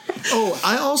 Oh,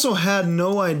 I also had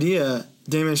no idea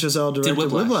Damien Chazelle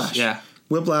directed Whiplash. Yeah,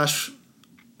 Whiplash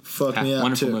fucked me up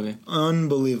wonderful too. Movie,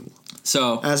 unbelievable.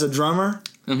 So as a drummer,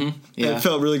 it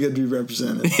felt really good to be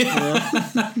represented.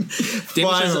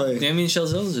 Finally, Damien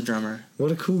Chazelle is a drummer.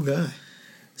 What a cool guy.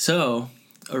 So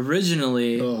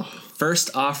originally,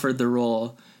 first offered the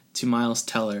role to Miles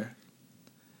Teller,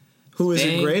 who is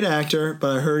a great actor,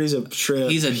 but I heard he's a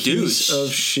douche piece of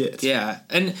shit. Yeah,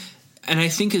 and I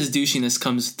think his douchiness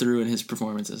comes through in his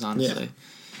performances. Honestly,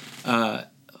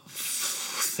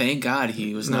 thank God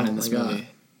he was not in this movie.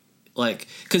 Like,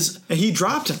 because he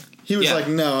dropped him. He was like,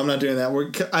 "No, I'm not doing that."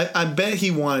 I bet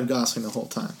he wanted Gosling the whole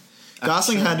time.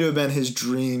 Gosling had to have been his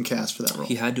dream cast for that role.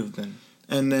 He had to have been.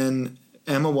 And then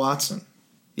Emma Watson.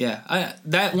 Yeah,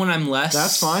 that one I'm less.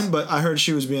 That's fine, but I heard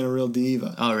she was being a real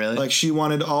diva. Oh, really? Like she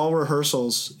wanted all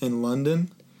rehearsals in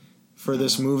London for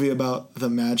this movie about the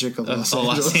magic of Los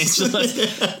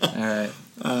Angeles. All right.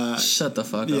 Shut the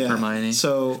fuck up, Hermione.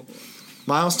 So,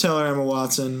 Miles Teller, Emma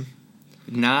Watson.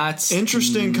 Not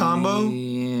interesting combo.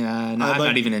 Yeah,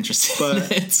 not even interested.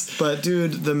 But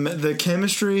dude, the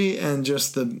chemistry and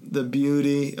just the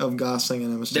beauty of Gosling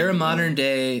and Emma Stone. They're a modern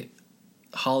day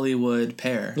Hollywood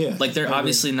pair. Yeah, like they're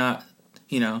obviously not.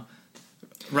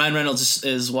 Ryan Reynolds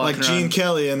is walking like Gene around.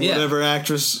 Kelly and whatever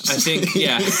actress. I think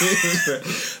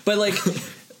but like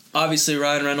obviously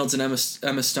Ryan Reynolds and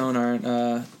Emma Stone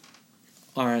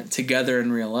aren't together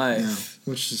in real life,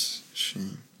 which is a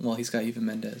shame. Well, he's got Eva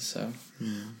Mendes, so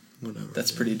whatever.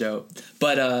 That's pretty dope.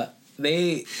 But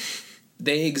they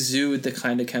exude the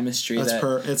kind of chemistry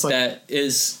that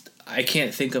is. I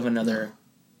can't think of another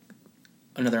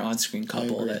on-screen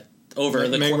couple that over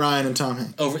Meg Ryan and Tom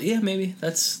Hanks. Maybe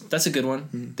that's a good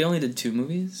one. They only did 2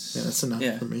 movies. Yeah, that's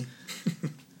enough for me.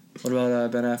 What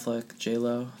about Ben Affleck,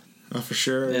 J-Lo? Oh, for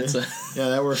sure. Yeah,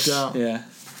 that worked out. Yeah.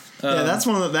 That's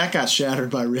one that got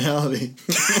shattered by reality.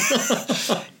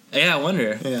 Yeah, I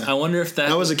wonder. Yeah. I wonder if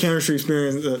that was a chemistry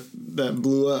experience that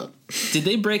blew up. Did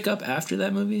they break up after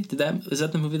that movie? Is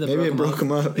that the movie that maybe broke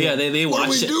them up? Yeah, they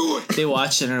watched it. They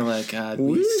watched it and are like, God,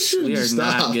 we are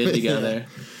not good together.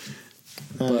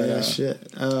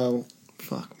 Shit. Oh,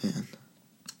 fuck, man.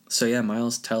 So yeah,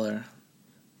 Miles Teller,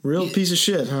 real piece of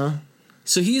shit, huh?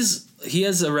 So he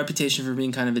has a reputation for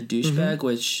being kind of a douchebag,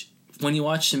 which when you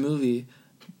watch the movie,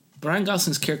 Ryan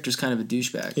Gosling's character is kind of a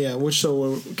douchebag. Yeah, which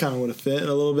kind of would have fit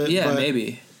a little bit. Yeah, but,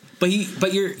 maybe. But he's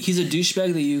a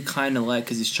douchebag that you kind of like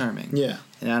because he's charming. Yeah.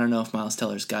 And I don't know if Miles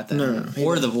Teller's got that. No,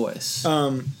 or the voice.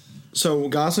 So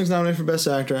Gosling's nominated for Best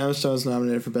Actor. Emma Stone's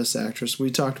nominated for Best Actress. We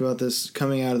talked about this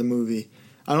coming out of the movie.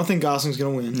 I don't think Gosling's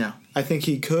going to win. No. I think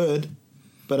he could,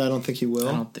 but I don't think he will.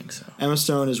 I don't think so. Emma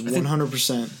Stone is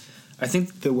 100% I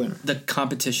think the winner. The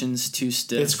competition's too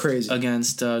stiff. It's crazy.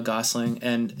 Against Gosling,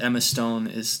 and Emma Stone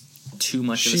is too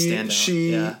much of a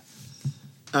standout.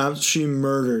 She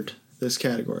murdered this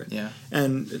category. Yeah.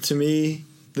 And to me,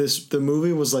 the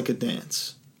movie was like a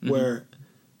dance where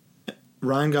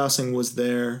Ryan Gosling was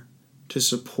there to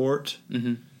support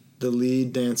the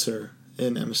lead dancer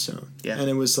in Emma Stone. Yeah. And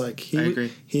it was like I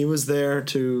agree. He was there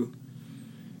to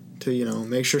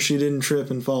make sure she didn't trip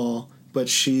and fall, but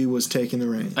she was taking the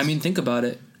reins. I mean, think about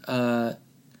it.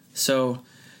 So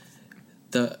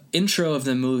the intro of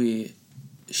the movie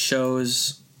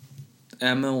shows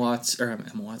Emma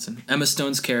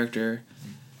Stone's character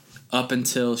up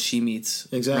until she meets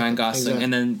Ryan Gosling,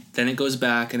 and then it goes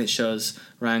back and it shows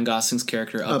Ryan Gosling's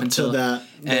character up until that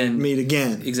and meet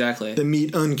again. Exactly. The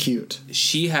meet uncute.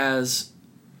 She has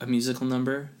a musical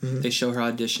number. They show her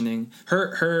auditioning.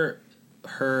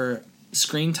 Her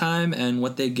screen time and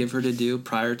what they give her to do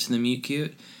prior to the meet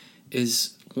cute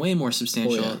is way more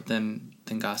substantial than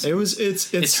Gosling.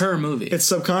 It's her movie. It's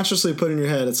subconsciously put in your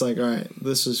head. It's like, all right,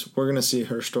 we're gonna see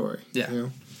her story. Yeah. You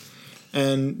know?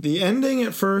 And the ending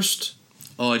at first.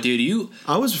 Oh, dude,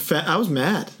 I was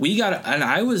mad. And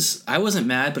I wasn't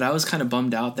mad, but I was kind of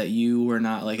bummed out that you were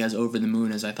not like as over the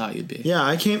moon as I thought you'd be. Yeah,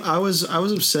 I was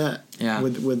upset. Yeah.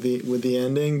 With the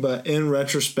ending, but in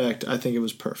retrospect, I think it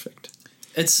was perfect.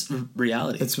 It's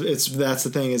reality. It's that's the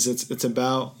thing is it's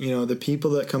about the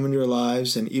people that come into your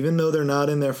lives, and even though they're not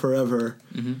in there forever,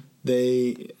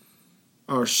 they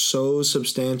are so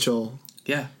substantial.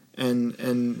 Yeah.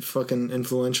 And fucking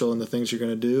influential in the things you're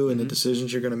going to do and the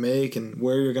decisions you're going to make and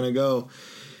where you're going to go.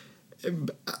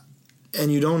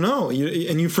 And you don't know.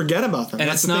 You forget about them. And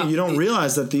that's the thing. You don't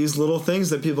realize that these little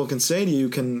things that people can say to you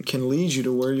can lead you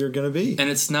to where you're going to be. And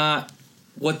it's not...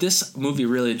 What this movie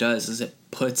really does is it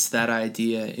puts that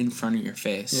idea in front of your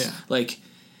face. Yeah. Like,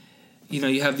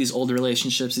 you have these old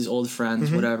relationships, these old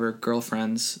friends, whatever,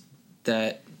 girlfriends,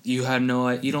 that you have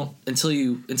you don't... Until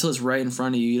it's right in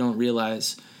front of you, you don't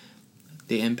realize...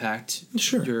 They impact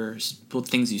your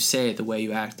things you say, the way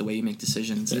you act, the way you make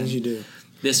decisions. Things you do.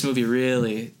 This movie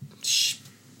really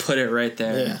put it right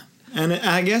there. Yeah, and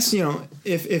I guess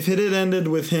if it had ended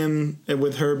with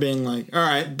her being like, "All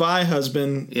right, bye,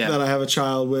 husband that I have a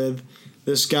child with,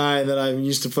 this guy that I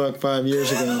used to fuck 5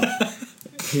 years ago,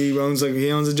 he owns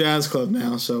a jazz club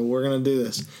now, so we're gonna do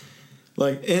this."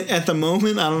 Like at the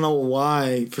moment, I don't know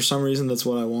why. For some reason, that's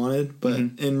what I wanted, but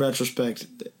in retrospect,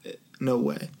 no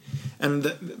way.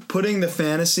 And putting the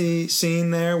fantasy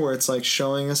scene there where it's like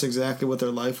showing us exactly what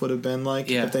their life would have been like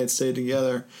if they had stayed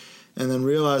together, and then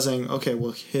realizing, okay,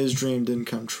 well, his dream didn't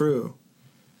come true.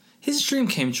 His dream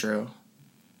came true.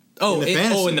 In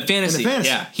the fantasy.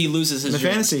 Yeah, he loses his dream. In the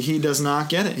fantasy, he does not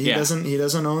get it. He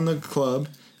doesn't own the club.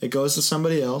 It goes to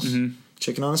somebody else.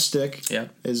 Chicken on a Stick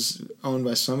is owned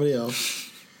by somebody else.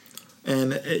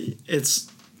 And it's...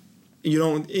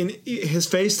 his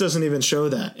face doesn't even show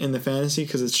that in the fantasy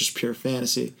because it's just pure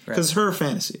fantasy. Because it's her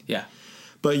fantasy. Yeah.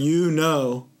 But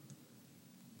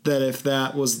that if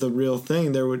that was the real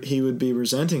thing, he would be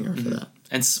resenting her for that.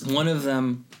 And one of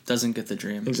them doesn't get the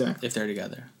dream. Exactly. If they're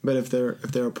together. But if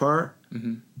they're apart,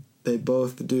 they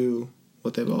both do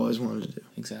what they've always wanted to do.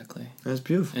 Exactly. That's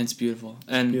beautiful. And it's beautiful.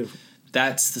 And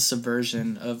that's the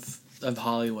subversion of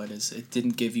Hollywood. Is it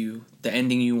didn't give you the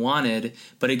ending you wanted,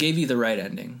 but it gave you the right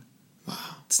ending. Wow.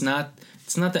 It's not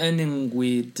the ending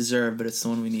we deserve, but it's the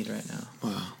one we need right now.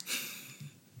 Wow.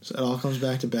 So it all comes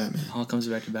back to Batman. All comes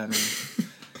back to Batman.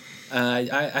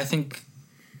 I think...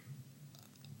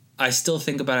 I still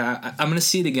think about it. I'm going to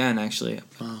see it again, actually.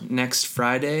 Wow. Next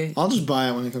Friday. I'll just buy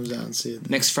it when it comes out and see it.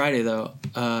 Next Friday, though,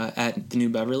 at the New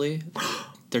Beverly,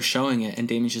 they're showing it, and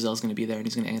Damien Chazelle's going to be there, and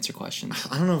he's going to answer questions.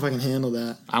 I don't know if I can handle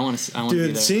that. I want to be there.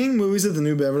 Dude, seeing movies at the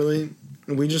New Beverly,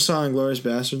 we just saw Inglourious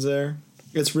Bastards there.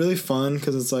 It's really fun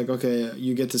because it's like, okay,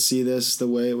 you get to see this the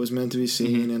way it was meant to be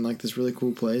seen in like this really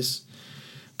cool place.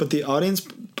 But the audience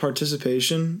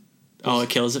participation... it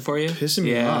kills it for you? Pissing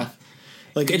me off.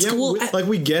 Like, it's cool.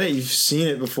 We get it. You've seen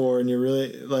it before, and you're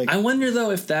really like... I wonder,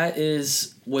 though, if that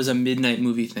was a midnight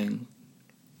movie thing.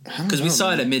 Because we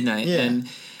saw it at midnight. Yeah. And,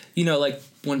 like,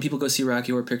 when people go see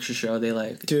Rocky Horror Picture Show, they,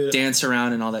 dance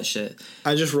around and all that shit.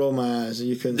 I just rolled my eyes, and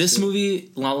you couldn't This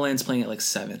movie, La La Land's playing at,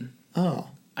 7. Oh.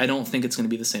 I don't think it's going to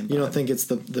be the same vibe. You don't think it's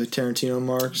the Tarantino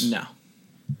marks? No.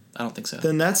 I don't think so.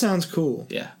 Then that sounds cool.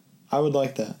 Yeah. I would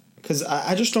like that. Because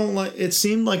I just don't like... It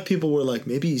seemed like people were like,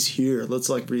 maybe he's here. Let's,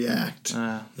 like, react. You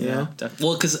know?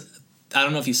 Well, because I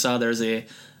don't know if you saw there's a seat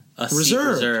Reserved.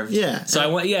 reserved. Yeah. So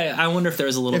I wonder if there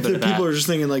was a little If bit the of that. people are just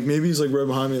thinking, like, maybe he's, like, right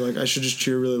behind me. Like, I should just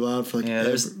cheer really loud for, like,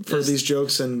 there's these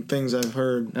jokes and things I've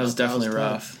heard. That was definitely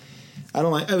rough. I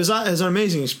don't like... It was an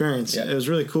amazing experience. Yeah. It was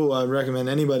really cool. I'd recommend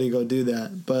anybody go do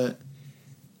that. But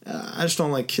I just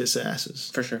don't like kiss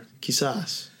asses. For sure. Kiss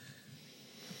ass.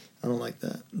 I don't like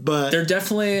that. But They're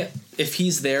definitely, if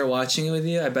he's there watching it with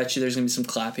you, I bet you there's going to be some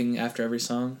clapping after every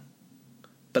song.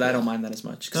 But I don't mind that as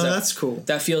much. no, that's cool.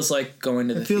 That feels like going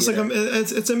to the It feels theater. like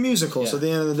it's a musical. Yeah. So at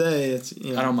the end of the day, it's...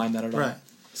 You know, I don't mind that at all. Right.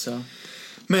 So.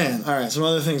 Man, all right, some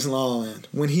other things in La La Land.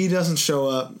 When he doesn't show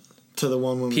up to the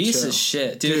one woman Piece show. of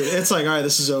shit, Dude, dude. it's like, all right,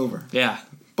 this is over. Yeah.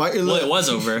 Bite your Well, lip. it was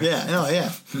over. Yeah, no, yeah.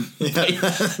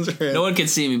 That's right. No one can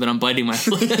see me, but I'm biting my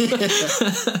lip.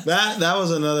 That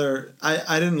was another...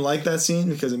 I didn't like that scene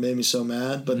because it made me so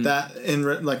mad, but that,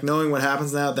 like, knowing what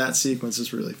happens now, that sequence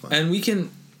is really fun. And we can...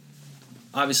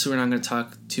 Obviously, we're not going to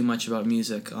talk too much about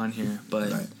music on here,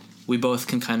 but we both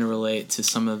can kind of relate to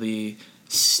some of the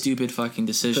stupid fucking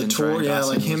The decisions. tour, Ryan yeah,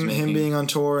 Gosling like was him making. being on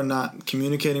tour and not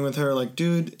communicating with her. Like,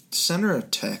 dude, send her a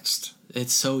text.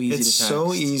 It's so easy to It's text.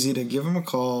 so easy to give him a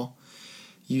call.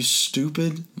 You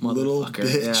stupid little Motherfucker.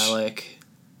 bitch. Yeah, like...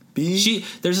 Be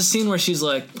There's a scene where she's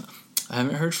like, I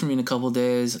haven't heard from you in a couple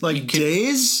days. like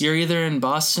days. You're either in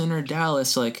Boston or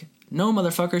Dallas. Like, no,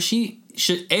 motherfucker. She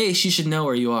should know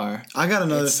where you are. I got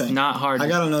another It's thing. not hard. I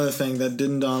got another thing that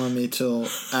didn't dawn on me till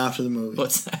after the movie.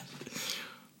 What's that?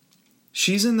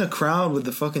 She's in the crowd with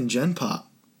the fucking Gen Pop.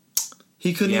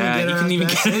 He couldn't Yeah, even get he her couldn't even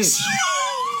get backstage.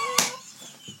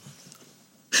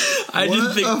 I What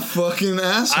didn't think. a fucking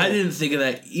asshole. I didn't think of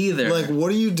that either. Like, what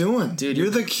are you doing? Dude, You're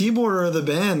the keyboarder of the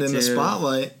band in the Dude.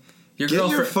 spotlight. your Get your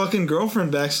girlfriend. fucking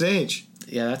girlfriend backstage.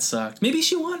 Yeah, that sucked. Maybe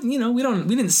she want. We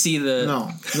didn't see the.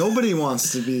 No, nobody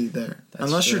wants to be there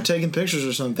unless true. you're taking pictures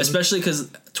or something. Especially because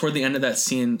toward the end of that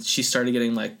scene, she started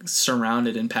getting like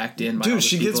surrounded and packed in by all Dude, the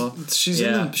she people. gets she's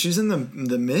Yeah. in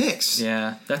the mix.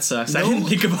 Yeah, that sucks. No- I didn't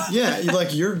think about. Yeah,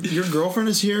 like your girlfriend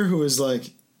is here who is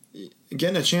like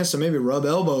getting a chance to maybe rub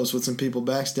elbows with some people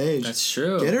backstage. That's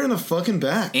true. Get her in the fucking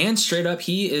back. And straight up,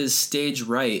 he is stage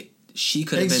right. She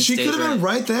could have been. She stage could have been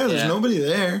right there. There's Yeah. nobody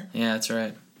there. Yeah, that's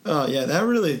right. Oh yeah, that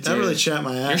really chapped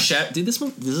my You're ass. dude. Does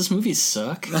this movie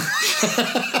suck?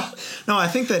 No, I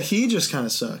think that he just kind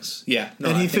of sucks. Yeah, no,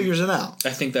 and I he think- figures it out.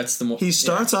 I think that's the more. He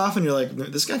starts off and you're like,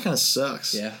 this guy kind of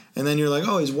sucks. Yeah. And then you're like,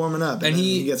 oh, he's warming up. And And then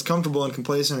he- he gets comfortable and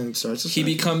complacent and starts to He suck.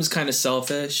 becomes kind of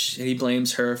selfish, and he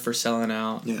blames her for selling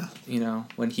out. Yeah. You know,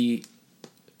 when he.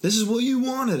 This is what you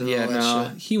wanted. And Yeah, all that no,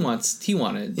 shit. he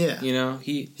wanted. Yeah. You know,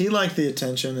 he. He liked the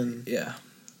attention and Yeah.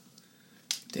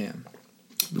 Damn.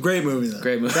 great movie though.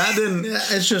 Great movie. That didn't.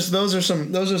 It's just those are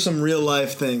some real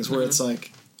life things where it's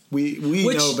like we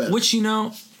know better. Which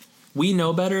we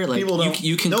know better. Like People don't.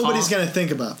 you can. Nobody's call, gonna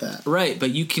think about that. Right,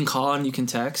 but you can call and you can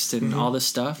text and all this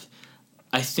stuff.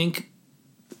 I think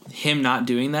him not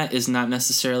doing that is not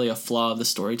necessarily a flaw of the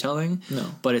storytelling. No.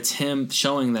 But it's him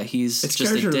showing that he's It's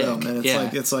just a character dick. development.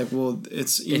 It's like well,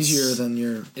 it's easier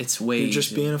than It's way you're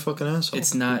just easier. being a fucking asshole.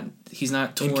 It's not. He's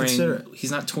not touring. Inconsiderate.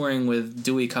 He's not touring with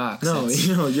Dewey Cox. No, It's-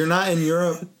 you're not in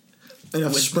Europe in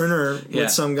a sprinter Yeah.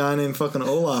 with some guy named fucking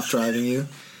Olaf driving you.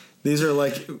 These are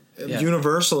like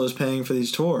Universal is paying for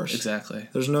these tours. exactly.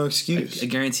 There's no excuse. I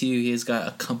guarantee you, he's got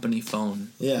a company phone.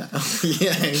 Yeah,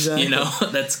 yeah, exactly. You know,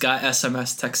 that's got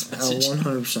SMS text message.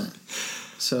 100%.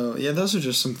 So yeah, those are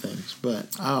just some things. But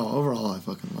overall, I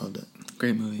fucking loved it.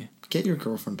 Great movie. Get your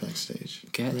girlfriend backstage.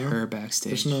 Get You know? her backstage.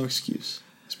 There's no excuse,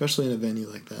 especially in a venue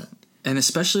like that. And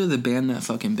especially with a band that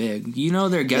fucking big. You know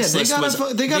their guest Yeah,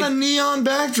 list they got a neon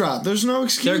backdrop. There's no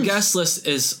excuse. their guest list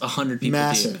is 100 people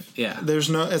massive. deep. Yeah. There's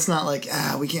no. It's not like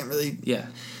we can't really. Yeah.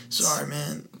 Sorry,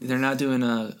 man. They're not doing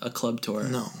a club tour.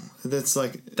 No, that's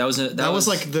like That was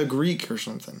like the Greek or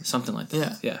something. something like that.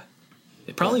 Yeah. Yeah.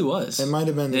 It probably was. It might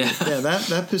have been. Yeah. Yeah,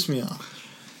 that pissed me off.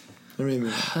 That made me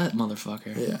mad. That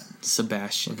motherfucker. Yeah.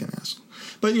 Sebastian. Fucking asshole.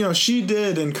 But she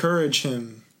did encourage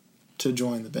him to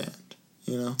join the band.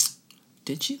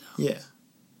 Did she though? Yeah.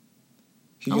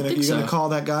 I don't think You gonna so. call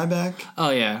that guy back? Oh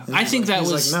yeah. And I he's think like, that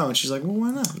he's was like no, and she's like, well,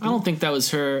 why not? I don't think that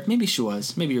was her. Maybe she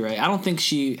was. Maybe you're right. I don't think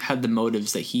she had the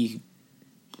motives that he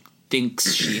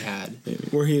thinks she had.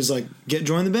 Where he's like,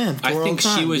 join the band. I Tour all think the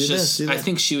time. she was Do just. this, do I that.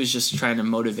 think she was just trying to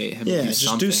motivate him. Yeah, to do just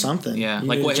something. do something. Yeah, You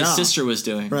like need what a his job. sister was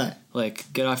doing. Right.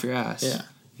 Like get off your ass. Yeah.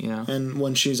 You know. And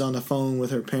when she's on the phone with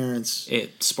her parents,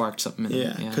 It sparked something in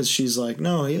yeah, him. because she's like,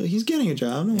 no, he's getting a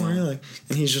job. Don't worry. Like,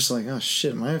 and he's just like, oh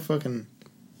shit, am I a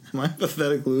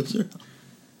pathetic loser?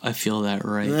 I feel that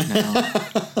right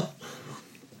now.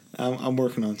 I'm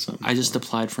working on something. I just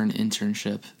applied for an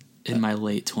internship in my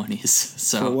late 20s.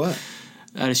 So For what?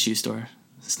 At a shoe store,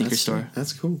 sneaker store.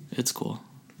 That's cool. It's cool.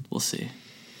 We'll see.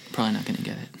 Probably not gonna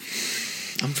get it.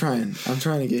 I'm trying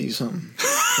to get you something.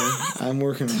 Okay? I'm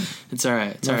working on it. It's all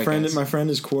right. My friend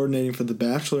is coordinating for The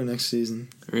Bachelor next season.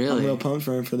 Really? I'm real pumped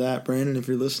for him for that. Brandon, if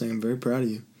you're listening, I'm very proud of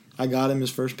you. I got him his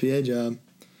first PA job,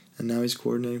 and now he's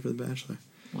coordinating for The Bachelor.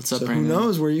 What's up, so Brandon? Who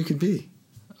knows where you could be?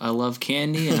 I love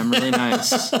candy, and I'm really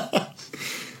nice. Yeah.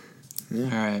 All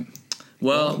right.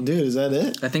 Well, dude, is that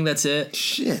it? I think that's it.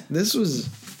 Shit, this was...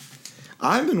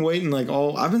 I've been waiting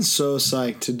I've been so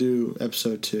psyched to do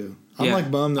episode 2.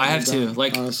 I'm bummed that I have too.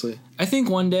 Honestly, I think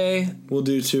one day we'll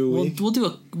do 2 a week.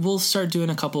 We'll start doing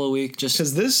a couple a week just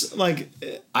because this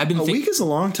I've been week is a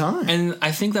long time, and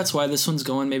I think that's why this one's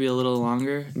going maybe a little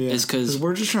longer. Yeah, is because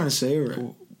we're just trying to savor it.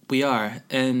 We are,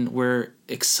 and we're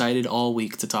excited all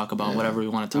week to talk about whatever we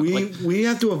want to talk about. We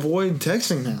have to avoid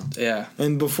texting now. Yeah.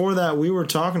 And before that, we were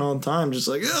talking all the time, just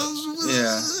just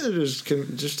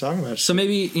talking about it. So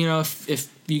maybe, if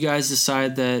you guys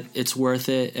decide that it's worth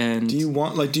it, and do you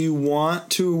want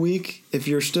 2 a week? If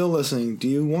you're still listening, do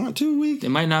you want 2 a week? It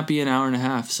might not be an hour and a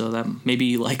half, so that maybe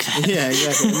you like that. Yeah,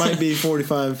 exactly. It might be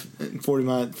 45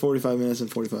 minutes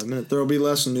and 45 minutes. There will be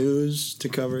less news to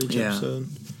cover each episode.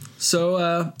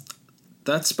 So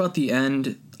that's about the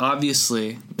end.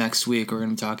 Obviously, next week we're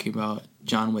going to be talking about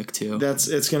John Wick 2.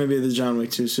 It's going to be the John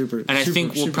Wick 2 super. And I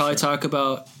think we'll probably talk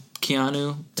about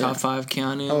Keanu, top 5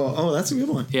 Keanu. Oh, that's a good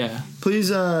one. Yeah. Please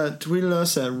tweet at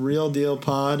us at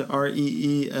ReelDealPod,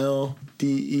 ReelDealPod.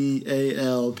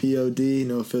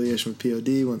 No affiliation with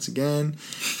POD once again.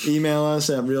 Email us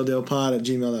at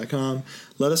realdealpod@gmail.com.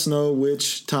 Let us know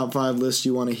which top 5 list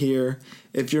you want to hear.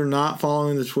 If you're not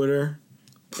following the Twitter,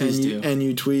 please do. And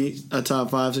you tweet a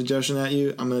top 5 suggestion at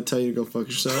you, I'm going to tell you to go fuck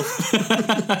yourself.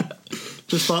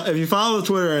 If you follow the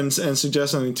Twitter and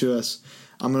suggest something to us,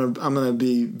 I'm gonna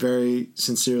be very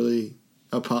sincerely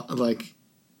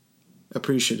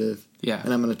appreciative. Yeah.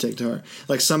 And I'm gonna take to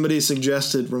heart. Somebody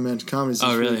suggested romantic comedies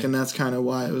this week, and that's kind of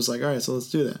why it was all right, so let's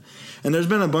do that. And there's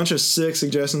been a bunch of sick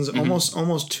suggestions,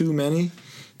 almost too many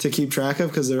to keep track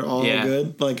of because they're all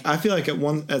good. I feel like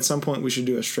at some point we should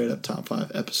do a straight up top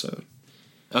 5 episode.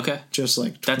 Okay. Just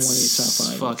 20 That's top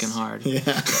 5. fucking hard.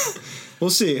 Yeah. We'll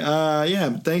see.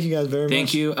 Thank you guys very much.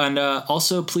 Thank you. And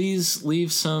also please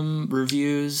leave some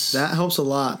reviews. That helps a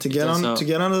lot to get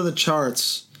onto the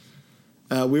charts.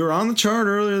 We were on the chart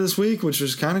earlier this week, which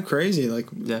was kind of crazy.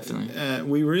 Definitely.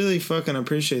 We really fucking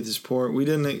appreciate the support. We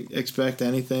didn't expect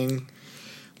anything.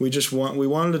 We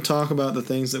wanted to talk about the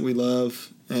things that we love,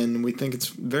 and we think it's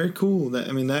very cool that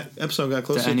episode got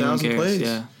close to 1,000 plays.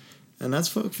 Yeah. And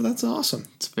that's awesome.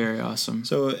 It's very awesome.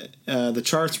 So the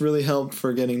charts really help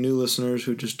for getting new listeners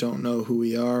who just don't know who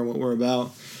we are, what we're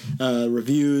about.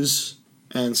 Reviews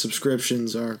and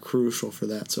subscriptions are crucial for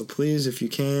that. So please, if you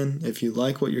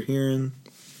like what you're hearing,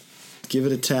 give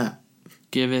it a tap.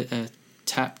 Give it a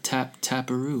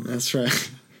taparoo. That's right.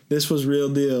 This was Real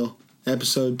Deal,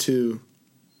 episode 2.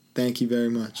 Thank you very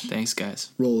much. Thanks,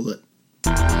 guys. Roll it.